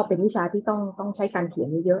ก็เป็นวิชาที่ต้องใช้การเขียน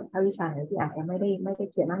เยอะๆถ้าวิชาไหนที่อาจจะไม่ได้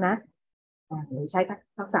เขียนมากนะหรือใช้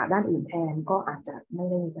ทักษะด้านอื่นแทนก็อาจจะไม่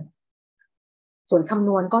ได้ ส่วนคำน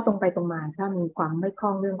วณก็ตรงไปตรงมาถ้ามีความไม่คล่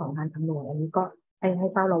องเรื่องของการคำนวณอันนี้ก็ให้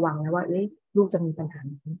เฝ้าระวังนะว่าลูกจะมีปัญหา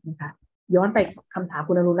นะคะย้อนไปคำถาม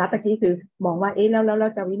คุณอนุรัตน์ตะกี้คือมองว่าแล้วเรา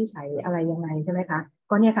จะวินิจฉัยอะไรยังไงใช่ไหมคะ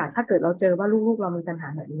ก็เนี่ยค่ะถ้าเกิดเราเจอว่าลูกเรามีปัญหา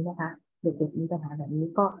แบบนี้นะคะเด็กๆมีปัญหาแบบนี้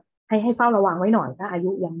ก็ให้เฝ้าระวังไว้หน่อยถ้าอา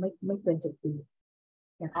ยุยังไม่เกิน7 ปี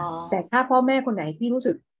นะคะแต่ถ้าพ่อแม่คนไหนที่รู้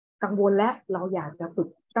สึกกังวลและเราอยากจะฝึก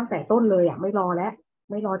ตั้งแต่ต้นเลยไม่ร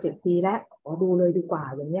อ7 ปีแล้วขอดูเลยดีกว่า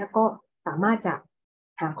อย่างเนี้ยก็สามารถจะ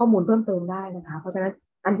หาข้อมูลเพิ่มเติมได้นะคะเพราะฉะนั้น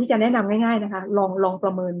อันที่จะแนะนำง่ายๆนะคะลองปร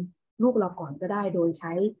ะเมินลูกเราก่อนก็ได้โดยใ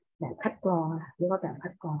ช้แบบคัดกรองเรียกว่าแบบคั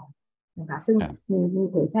ดกรองนะคะซึ่งมี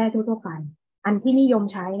เผยแพร่ทั่วไปอันที่นิยม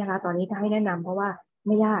ใช้นะคะตอนนี้ถ้าให้แนะนำเพราะว่าไ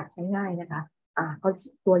ม่ยากใช้ง่ายนะคะเขา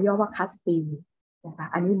ตัวย่อว่าคัสตีนะคะ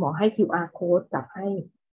อันนี้หมอให้ QR code กับให้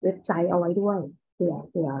เว็บไซต์เอาไว้ด้วยเ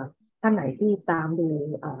ผื่อท่านไหนที่ตามดู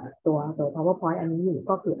ตัว PowerPoint อันนี้อยู่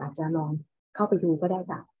ก็คืออาจจะลองเข้าไปดูก็ได้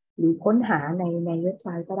ค่ะหรือค้นหาในเว็บไซ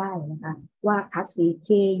ต์ก็ได้นะคะว่า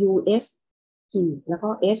KUS KUS แล้วก็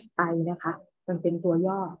SI นะคะมันเป็นตัว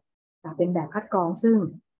ย่อเป็นแบบคัดกรองซึ่ง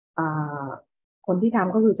คนที่ท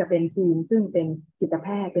ำก็คือจะเป็นทีมซึ่งเป็นจิตแพ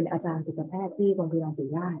ทย์เป็นอาจารย์จิตแพทย์ที่โรงพยาบาลศิ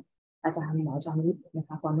ริราชอาจารย์หมอชวิทย์นะค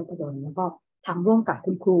ะความนพดลแล้วก็ทำร่วมกับ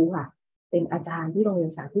คุณครูค่ะเป็นอาจารย์ที่โรงเรีย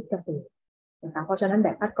นสาธิตเกษตรนะคะเพราะฉะนั้นแบ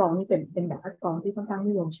บคัดกรองนี่เป็นแบบคัดกรองที่ค่อนข้าง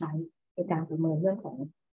นิยมใช้ในการประเมินเรื่องของ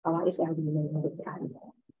ภาวะ SLD ในเด็กไทย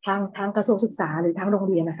ทางกระทรวงศึกษาหรือทางโรง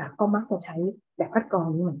เรียนนะคะก็มักจะใช้แบบคัดกรอง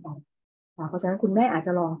นี้เหมือนกันเพราะฉะนั้นคุณแม่อาจจ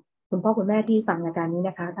ะลองคุณพ่อคุณแม่ที่ฟังรายการนี้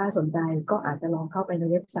นะคะถ้าสนใจก็อาจจะลองเข้าไปใน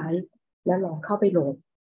เว็บไซต์แล้วลองเข้าไปโหลด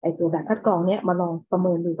ตัวแบบคัดกรองเนี้ยมาลองประเ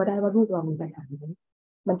มินดูก็ได้ว่าลูกเรามีปัญหาไหม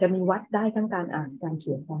มันจะมีวัดได้ทั้งการอ่านการเ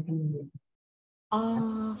ขียนการคำนวณ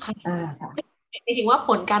ค่ะจริงๆว่าผ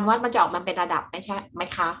ลการวัดมันจะออกมาเป็นระดับไม่ใช่ไหม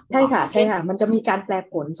คะใช่ค่ะใช่ค่ะมันจะมีการแปล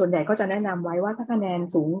ผลส่วนใหญ่ก็จะแนะนำไว้ว่าถ้าคะแนน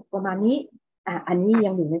สูงประมาณนี้อันนี้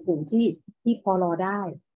ยังอยู่ในกลุ่มที่พอรอได้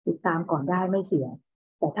ติดตามก่อนได้ไม่เสี่ยง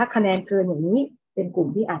แต่ถ้าคะแนนเกินอย่างนี้เป็นกลุ่ม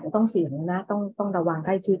ที่อาจจะต้องเสี่ยงนะต้องระวังใก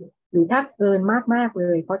ล้ชิดหรือถ้าเกินมากๆเล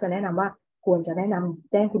ยก็จะแนะนำว่าควรจะแนะน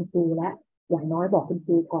ำแจ้งคุณครูและอย่างน้อยบอกคุณค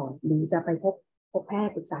รูก่อนหรือจะไปพบแพท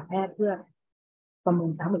ย์ปรึกษาแพทย์เพื่อประเมิ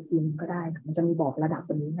นซ้ำอีกทีก็ได้มันจะมีบอกระดับ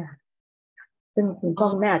ตรงนี้นะซึ่งคุณพ่อ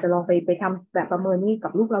แม่อาจจะลองไปทำแบบประเมินนี้กั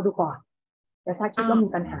บลูกเราดูก่อนแต่ถ้าคิดว่ามี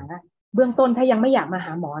ปัญหาเบื้องต้นถ้ายังไม่อยากมาห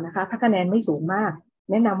าหมอนะคะถ้าคะแนนไม่สูงมาก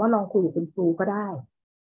แนะนำว่าลองคุยกับคุณครูก็ได้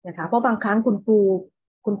นะคะเพราะบางครั้งคุณค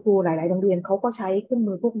รูหลายๆโรงเรียนเขาก็ใช้เครื่อง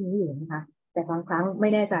มือพวกนี้อยู่นะคะแต่บางครั้งไม่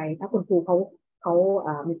แน่ใจถ้าคุณครูเขา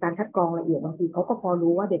มีการคัดกรองละเอียดบางทีเขาก็พอ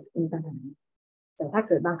รู้ว่าเด็กมีปัญหาแต่ถ้าเ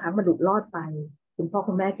กิดบางครั้งมันหลุดรอดไปคุณพ่อ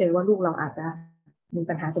คุณแม่เจอว่าลูกเราอาจจะมี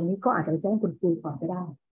ปัญหาตรงนี้ก็อาจจะแจ้งคุณครูก่อนก็ได้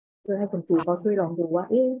เพื่อให้คุณครูเขาช่วยลองดูว่า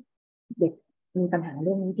เด็กมีปัญหาเ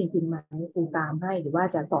รื่องนี้จริงๆไหมครูตามให้หรือว่า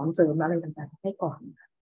จะสอนเสริมอะไรต่างๆให้ก่อน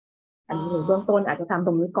อันนี้เลยเบื้องต้นอาจจะทำต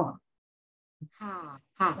รงนี้ก่อนค่ะ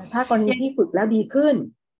ถ้ากรณีที่ฝึกแล้วดีขึ้น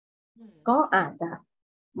ก็อาจจะ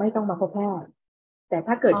ไม่ต้องมาพบแพทย์แต่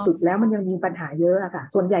ถ้าเกิดฝึกแล้วมันยังมีปัญหาเยอะอะค่ะ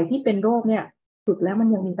ส่วนใหญ่ที่เป็นโรคเนี่ยฝึกแล้วมัน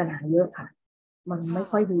ยังมีปัญหาเยอะค่ะมันไม่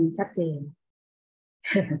ค่อยดีชัดเจน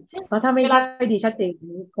เพราะถ้าไม่ค่อยดีชัดเจน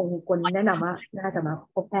นี้คงควรแนะนำว่าน่าจะมา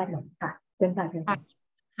พบแพทย์หน่อยค่ะเป็นการ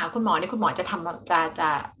หาคุณหมอเนี่ยคุณหมอจะ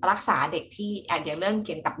รักษาเด็กที่อย่างเรื่องเ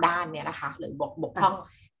กี่ยวกับด้านเนี่ยนะคะหรือบกพร่อง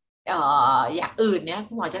อย่างอื่นเนี่ย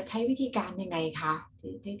คุณหมอจะใช้วิธีการยังไงคะ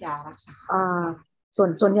ที่จะรักษา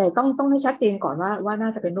ส่วนใหญ่ต้องให้ชัดเจนก่อนว่าน่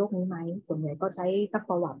าจะเป็นโรคนี้ไหมส่วนใหญ่ก็ใช้ซัก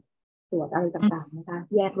ประวัติตรวจอะไรต่างๆนะคะ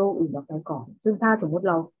แยกโรคอื่นออกไปก่อนซึ่งถ้าสมมติ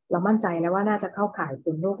เรามั่นใจแล้วว่าน่าจะเข้าข่ายเ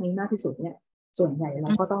ป็นโรคนี้มากที่สุดเนี่ยส่วนใหญ่เรา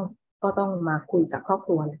ก็ต้องมาคุยกับครอบค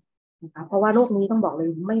รัวเลยนะคะเพราะว่าโรคนี้ต้องบอกเลย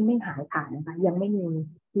ไม่หายขาดนะคะยังไม่มี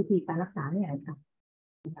วิธีการรักษาไม่หายขาด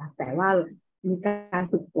นะคะแต่ว่ามีการ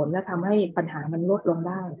ฝึกฝนและทำให้ปัญหามันลดลง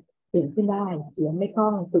ได้เก่งขึ้นได้เขียนไม่คล่อ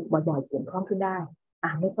งฝึกบ่อยๆเขียนคล่องขึ้นได้อ่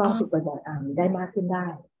านไม่คล่องฝึกบ่อยๆอ่านได้มากขึ้นได้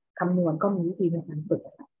คำนวณก็มีวิธีในการฝึก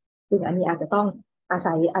ซึ่งอันนี้อาจจะต้องอา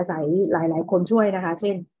ศัยหลายๆคนช่วยนะคะเ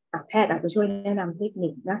ช่นแพทย์อาจจะช่วยแนะนำเทคนิ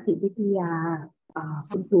คนักจิตวิทยา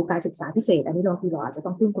คุณครูการศึกษาพิเศษอันนี้บางทีเราอาจจะต้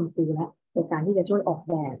องพึ่งคุณครูแล้วในการที่จะช่วยออก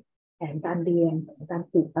แบบแผนการเรียนแผนการ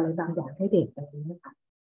ฝึกอะไรบางอย่างให้เด็กอะไรนี้นะคะ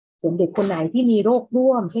ส่วนเด็กคนไหนที่มีโรคร่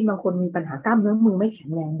วมเช่นบางคนมีปัญหากล้ามเนื้อมือไม่แข็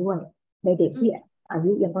งแรงด้วยในเด็กที่อา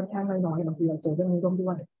ยุยังค่อนข้างน้อยๆบางทีเราเจอเรื่องนี้ร่วมด้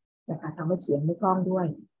วยนะคะทำให้เขียนไม่คล่องด้วย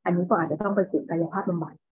อันนี้ก็อาจจะต้องไปฝึกกายภาพบำบั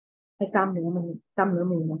ดให้กล้ามเนื้อ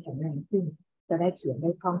มือมันแข็งแรงขึ้นจะได้เขียนไ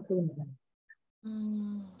ด้คล่องขึ้นอะไร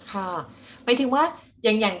ค่ะหมายถึงว่าอ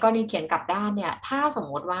ย่างกรณีเขียนกลับด้านเนี่ยถ้าสม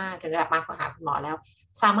มติว่าเกิดมาหาคุณหมอแล้ว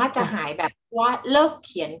สามารถจะหายแบบว่าเลิกเ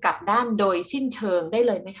ขียนกลับด้านโดยสิ้นเชิงได้เ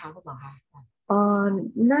ลยไหมคะคุณหมอคะ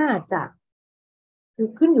น่าจะคือ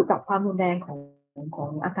ขึ้นอยู่กับความรุนแรงของ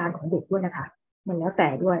อาการของเด็กด้วยนะคะมันแล้วแต่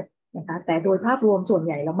ด้วย นะคะแต่โดยภาพรวมส่วนใ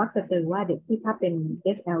หญ่เรามักจะเจอว่าเด็กที่ถ้าเป็น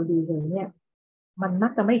SLD เลยเนี่ยมันมั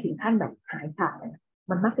กจะไม่ถึงขั้นแบบหายขาด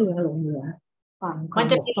มันมักจะยังหลงเหลือความบ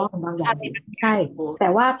กพร่องบางอย่างใช่แต่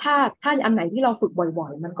ว่าถ้าอันไหนที่เราฝึกบ่อ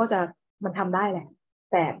ยๆมันทำได้แหละ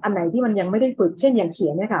แต่อันไหนที่มันยังไม่ได้ฝึกเช่นอย่างเขี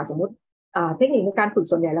ยนเนี่ยค่ะสมมติเทคนิคในการฝึก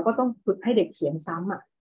ส่วนใหญ่แล้วก็ต้องฝึกให้เด็กเขียนซ้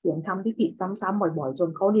ำเขียนคำที่ผิดซ้ำๆบ่อยๆจน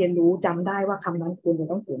เขาเรียนรู้จำได้ว่าคำนั้นควรจะ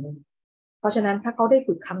ต้องเขียนยังไงเพราะฉะนั้นถ้าเขาได้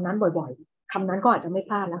ฝึกคำนั้นบ่อยๆคำนั้นก็อาจจะไม่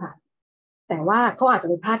พลาดแล้วค่ะแต่ว่าเขาอาจจะ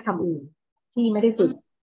ไปพลาดคำอื่นที่ไม่ได้ฝึก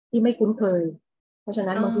ที่ไม่คุ้นเคยเพราะฉะ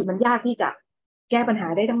นั้นบางทีมันยากที่จะแก้ปัญหา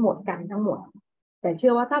ได้ทั้งหมดแต่เชื่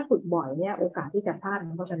อว่าถ้าฝึกบ่อยเนี่ยโอกาสที่จะพลาด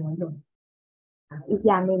มันก็จะน้อยลงอีกอ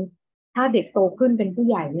ย่างหนึ่งถ้าเด็กโตขึ้นเป็นผู้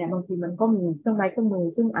ใหญ่เนี่ยบางทีมันก็มีเครื่องไม้เครื่องมือ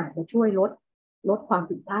ซึ่งอาจจะช่วยลดความ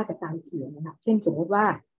ผิดพลาดจากการเขียนนะคะเช่นสมมติว่า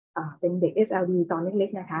เป็นเด็ก SLD ตอนเล็ก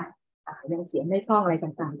ๆนะคะยังเขียนไม่คล่องอะไร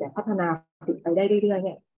ต่างๆแต่พัฒนาฝึกไปได้เรื่อยๆเ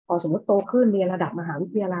นี่ยพอสมมติโตขึ้นเรียนระดับมหาวิ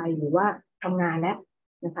ทยาลัยหรือว่าทำงานแล้ว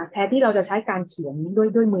นะคะแทนที่เราจะใช้การเขียน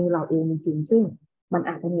ด้วยมือเราเองจริงๆซึ่งมัน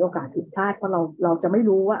อาจจะมีโอกาสผิดพลาดเพราะเราจะไม่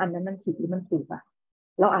รู้ว่าอันนั้นมันผิดหรือมันถูก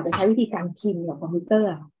เราอาจจะใช้วิธีการพิมพ์กับคอมพิวเตอ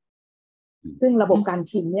ร์ซึ่งระบบการ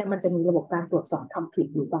พิมพ์เนี่ยมันจะมีระบบการตรวจสอบคำผิด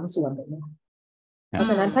อยู่บางส่วนเลยนะคะเพราะ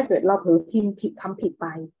ฉะนั้นถ้าเกิดเราเผลอพิมพ์ผิดคำผิดไป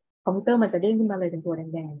คอมพิวเตอร์มันจะเด้งขึ้นมาเลยเป็นตัวแ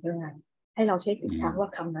ดงๆใช่ไหมคะให้เราเช็คอีกครั้งว่า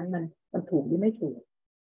คำนั้นมันถูกหรือไม่ถูก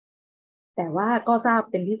แต่ว่าก็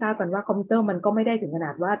เป็นที่ทราบกันว่าคอมพิวเตอร์มันก็ไม่ได้ถึงขน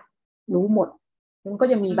าดว่ารู้หมดมันก็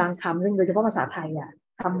จะมีบางคำซึ่งโดยเฉพาะภาษาไทย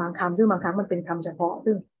คำบางคำซึ่งบางครั้งมันเป็นคำเฉพาะ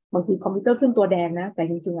ซึ่งบางทีคอมพิวเตอร์ขึ้นตัวแดงนะแต่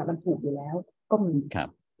จริงๆมันถูกอยู่แล้วก็มี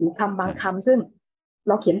หรือคำบางคำซึ่งเ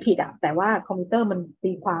ราเขียนผิดแต่ว่าคอมพิวเตอร์มัน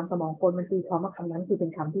ตีความสมองคนมันตีความว่าคำนั้นคือเป็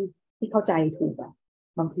นคำที่เข้าใจถูก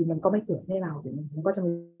บางทีมันก็ไม่เกิดให้เรามันก็จะ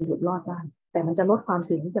มีหลุดรอดได้แต่มันจะลดความเ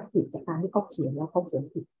สี่ยงที่จะผิดจากการที่เขาเขียนแล้วเขาเขียน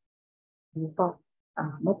ผิดนี่ก็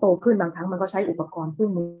เมื่อโตขึ้นบางครั้งมันก็ใช้อุปกรณ์เครื่อ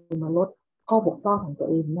งมือมาลดข้อบกพร่องของตัว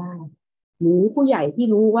เองได้หรือผู้ใหญ่ที่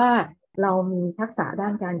รู้ว่าเรามีทักษะด้า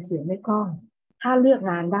นการเขียนไม่คล่องถ้าเลือก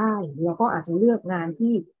งานได้เราก็อาจจะเลือกงาน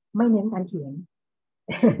ที่ไม่เน้นการเขียน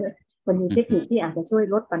มันมีเทคนิคที่อาจจะช่วย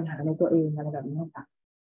ลดปัญหาในตัวเองอะไรแบบนี้ค่ะ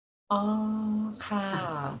อ๋อค่ะ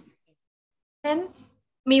นั้น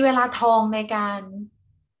มีเวลาทองในก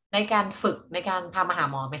ารฝึกในการพามาหา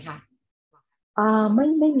หมอไหมคะไ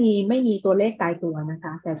ม่มีตัวเลขตายตัวนะค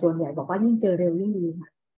ะแต่ส่วนใหญ่บอกว่ายิ่งเจอเร็วยิ่งดีค่ะ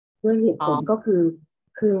ด้วยเหตุผลก็คือ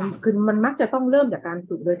มันมักจะต้องเริ่มจากการ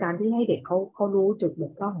ฝึกโดยการที่ให้เด็กเขารู้จุดบ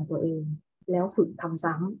กพร่องของตัวเองแล้วฝึกทำ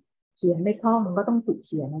ซ้ำเขียนไม่คล่องมันก็ต้องฝึกเ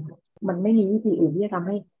ขียนนะคะมันไม่มีวิธีอื่นที่จะทำใ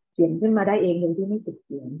ห้เขียนขึ้นมาได้เองโดยที่ไม่ฝึกเ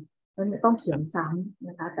ขียนมันต้องเขียนซ้ำน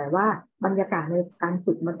ะคะแต่ว่าบรรยากาศในการ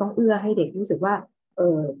ฝึกมันต้องเอื้อให้เด็กรู้สึกว่า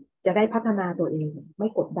จะได้พัฒนาตัวเองไม่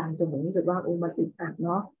กดดันจนถึงรู้สึกว่ามันอึดอัดเ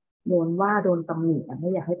นาะโดนตำหนิไม่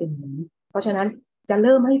อยากให้เป็นอย่างนี้เพราะฉะนั้นจะเ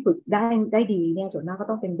ริ่มให้ฝึกได้ดีเนี่ยส่วนมากก็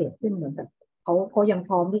ต้องเป็นเด็กขึ้นเหมือนกับเขายังพ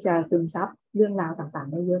ร้อมที่จะซึมซับเรื่องราวต่าง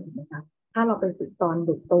ๆได้เยอะนะคะถ้าเราไปฝึกตอนเ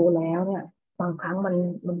ด็กโตแล้วเนี่ยบางครั้ง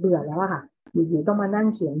มันเบื่อแล้วอะค่ะอยู่ๆต้องมานั่ง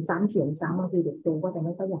เขียนซ้ำบางทีเด็กโตก็จะไ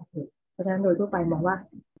ม่ค่อยอยากฝึกเพราะฉะนั้นโดยทั่วไปมองว่า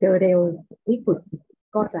เจอเร็วที่ฝึก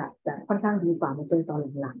ก็จะค่อนข้างดีกว่ามาเจอตอน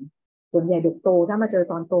หลังๆส่วนใหญ่เด็กโตถ้ามาเจอ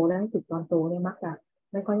ตอนโตแล้วฝึกตอนโตเนี่ยมักจะ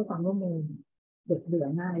ไม่ค่อยให้ความร่วมมือเด็กเบื่อ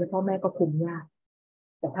ง่ายแล้วพ่อแม่ก็คุมยาก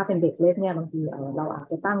แต่ถ้าเป็นเด็กเล็กเนี่ยบางทีเราอาจ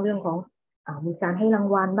จะตั้งเรื่องของมีการให้ราง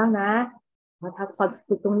วัลบ้างนะถ้า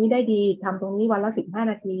ฝึกตรงนี้ได้ดีทำตรงนี้วันละ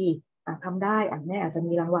15 นาทีทำได้แม่อาจจะ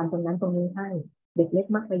มีรางวัลตรงนั้นตรงนี้ให้เด็กเล็ก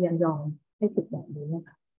มักจะยังยอมให้ฝึกแบบนี้นะค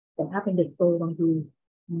ะแต่ถ้าเป็นเด็กโตบางที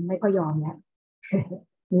ไม่ค่อยยอมแล้ว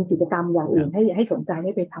มีกิจกรรมอย่างอื่นให้สนใจใ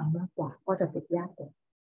ห้ไปทำมากกว่าก็จะฝึกยากกว่า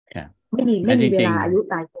ไม่มีเวลาอายุ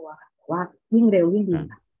ตายตัวค่ะแต่ว่ายิ่งเร็วยิ่งดี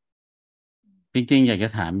ค่ะจริงๆอยากจะ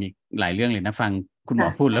ถามอีกหลายเรื่องเลยนะฟังคุณหมอ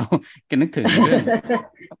พูดแล้วก็นึกถึงเรื่อง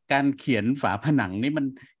การเขียนฝาผนังนี่มัน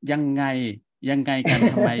ยังไงกัน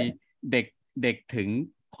ทำไมเด็กถึง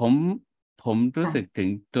ผมรู้สึกถึง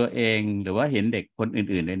ตัวเองหรือว่าเห็นเด็กคน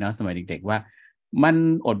อื่นๆเลยเนาะสมัยเด็กๆว่ามัน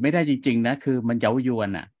อดไม่ได้จริงๆนะคือมันเย้ายวน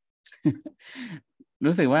อ่ะ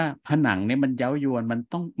รู้สึกว่าผนังเนี่ยมันเย้ายวนมัน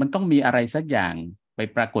ต้องมีอะไรสักอย่างไป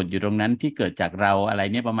ปรากฏอยู่ตรงนั้นที่เกิดจากเราอะไร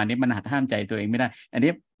เนี่ยประมาณนี้มันหักห้ามใจตัวเองไม่ได้อัน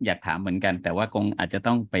นี้อยากถามเหมือนกันแต่ว่าคงอาจจะ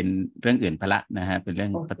ต้องเป็นเรื่องอื่นพละนะฮะเป็นเรื่อ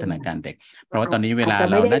งพัฒนาการเด็กเพราะว่าตอนนี้เวลา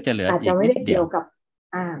เราน่าจะเหลืออีกนิดเดียวกับ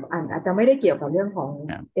อาจจะไม่ได้เกี่ยวกับเรื่องของ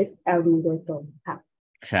SLD โดยตรงค่ะ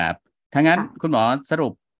ครับถ้างั้นคุณหมอสรุ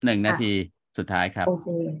ป1 นาทีสุดท้ายครับโอเค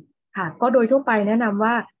ค่ะก็โดยทั่วไปแนะนำ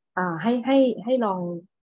ว่าให้ลอง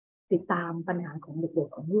ติดตามปัญหาของเด็ก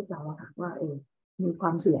ๆของลูกเราค่ะว่ามีคว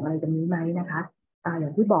ามเสี่ยงอะไรตรงนี้ไหมนะคะอย่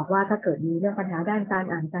างที่บอกว่าถ้าเกิดมีเรื่องปัญหาด้านการ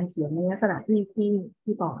อ่านการเขียนในลักษณะ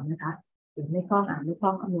ที่บอกนะคะเขียนไม่คล่องอ่านไม่คล่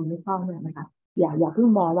องคำนวณไม่คล่องเนี่ยนะคะอย่าเพิ่ง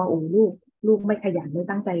มองว่าลูกไม่ขยันไม่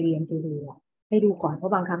ตั้งใจเรียนเลยให้ดูก่อนเพรา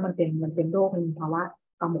ะบางครั้งมันเป็นโรคเป็นภาวะ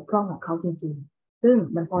ความบกพร่องของเขาจริงๆซึ่ง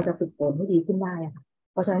มันพอจะฝึกฝนให้ดีขึ้นได้ค่ะ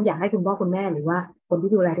เพราะฉะนั้นอยากให้คุณพ่อคุณแม่หรือว่าคน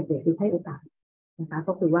ที่ดูแลเด็กๆให้โอกาสนะคะ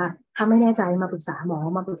ก็คือว่าถ้าไม่แน่ใจมาปรึกษาหมอ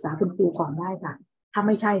มาปรึกษาคุณครูก่อนได้ค่ะถ้าไ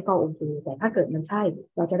ม่ใช่ก็โอเคแต่ถ้าเกิดมันใช่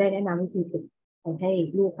เราจะได้แนะนำวิธีฝึกให้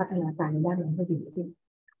ลูกพัฒนาการในด้านนั้นให้ดีขึ้น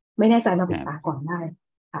ไม่แน่ใจมาปรึกษาก่อนได้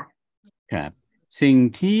ค่ะครับสิ่ง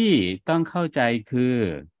ที่ต้องเข้าใจคือ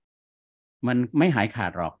มันไม่หายขา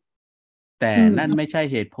ดหรอกแต่นั่นไม่ใช่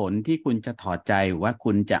เหตุผลที่คุณจะถอดใจว่า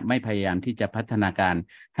คุณจะไม่พยายามที่จะพัฒนาการ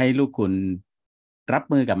ให้ลูกคุณรับ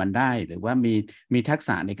มือกับมันได้หรือว่ามีทักษ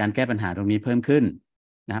ะในการแก้ปัญหาตรงนี้เพิ่มขึ้น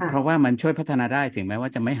นะเพราะว่ามันช่วยพัฒนาได้ถึงแม้ว่า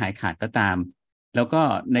จะไม่หายขาดก็ตามแล้วก็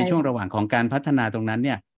ในช่วงระหว่างของการพัฒนาตรงนั้นเ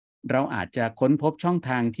นี่ยเราอาจจะค้นพบช่องท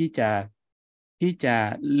างที่จะ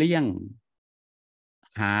เลี่ยง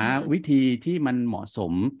หาวิธีที่มันเหมาะส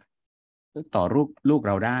มต่อลูกเ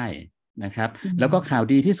ราได้นะครับแล้วก็ข่าว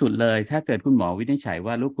ดีที่สุดเลยถ้าเกิดคุณหมอวินิจฉัย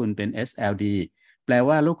ว่าลูกคุณเป็น SLD แปล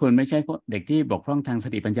ว่าลูกคุณไม่ใช่เด็กที่บกพร่องทางส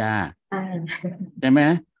ติปัญญาใช่ไหม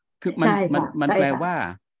คือมันแปลว่า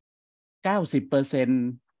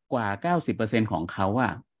 90% กว่า 90% ของเขาอ่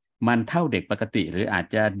ะมันเท่าเด็กปกติหรืออาจ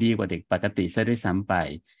จะดีกว่าเด็กปกติซะด้วยซ้ำไป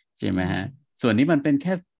ใช่ไหมฮะส่วนนี้มันเป็นแ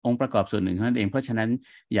ค่องค์ประกอบส่วนหนึ่งเท่านั้นเองเพราะฉะนั้น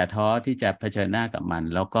อย่าท้อที่จะเผชิญหน้ากับมัน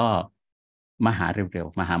แล้วก็มาหาเร็ว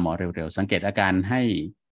ๆมาหาหมอเร็วๆสังเกตอาการให้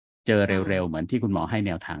เจอเร็วๆเหมือนที่คุณหมอให้แ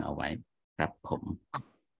นวทางเอาไว้ครับผม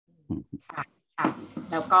ค่ะ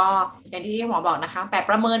แล้วก็อย่างที่หมอบอกนะคะแบบ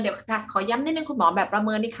ประเมินเดี๋ยวค่ะขอย้ำนิดนึงคุณหมอแบบประเ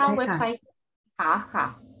มินที่เข้าเว็บไซต์ค่ะ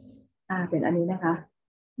เป็นอันนี้นะคะ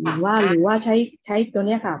หรือว่าใช้ตัว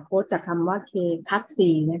นี้ค่ะโค้ดจากคำว่า K cut C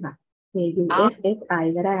เนี่ยค่ะ K U S S I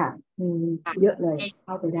ก็ได้ค่ะเยอะเลยเ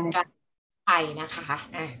ข้าไปได้ไทยนะคะ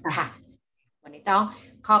ค่ะวันนี้ต้อง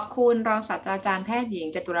ขอบคุณรองศาสตราจารย์แพทย์หญิง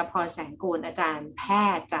จตุรพรแสงกูลอาจารย์แพ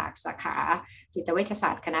ทย์จากสาขาจิตเวชศา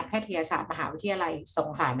สตร์คณะแพทยศาสตร์มหาวิทยาลัยสง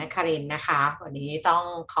ขลานครินทร์นะคะวันนี้ต้อง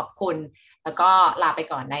ขอบคุณแล้วก็ลาไป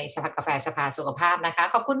ก่อนในสภากาแฟสภาสุขภาพนะคะ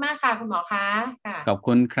ขอบคุณมากค่ะคุณหมอคะขอบ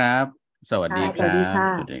คุณครับสวัสดีครั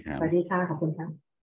บสวัสดีค่ะขอบคุณค่ะ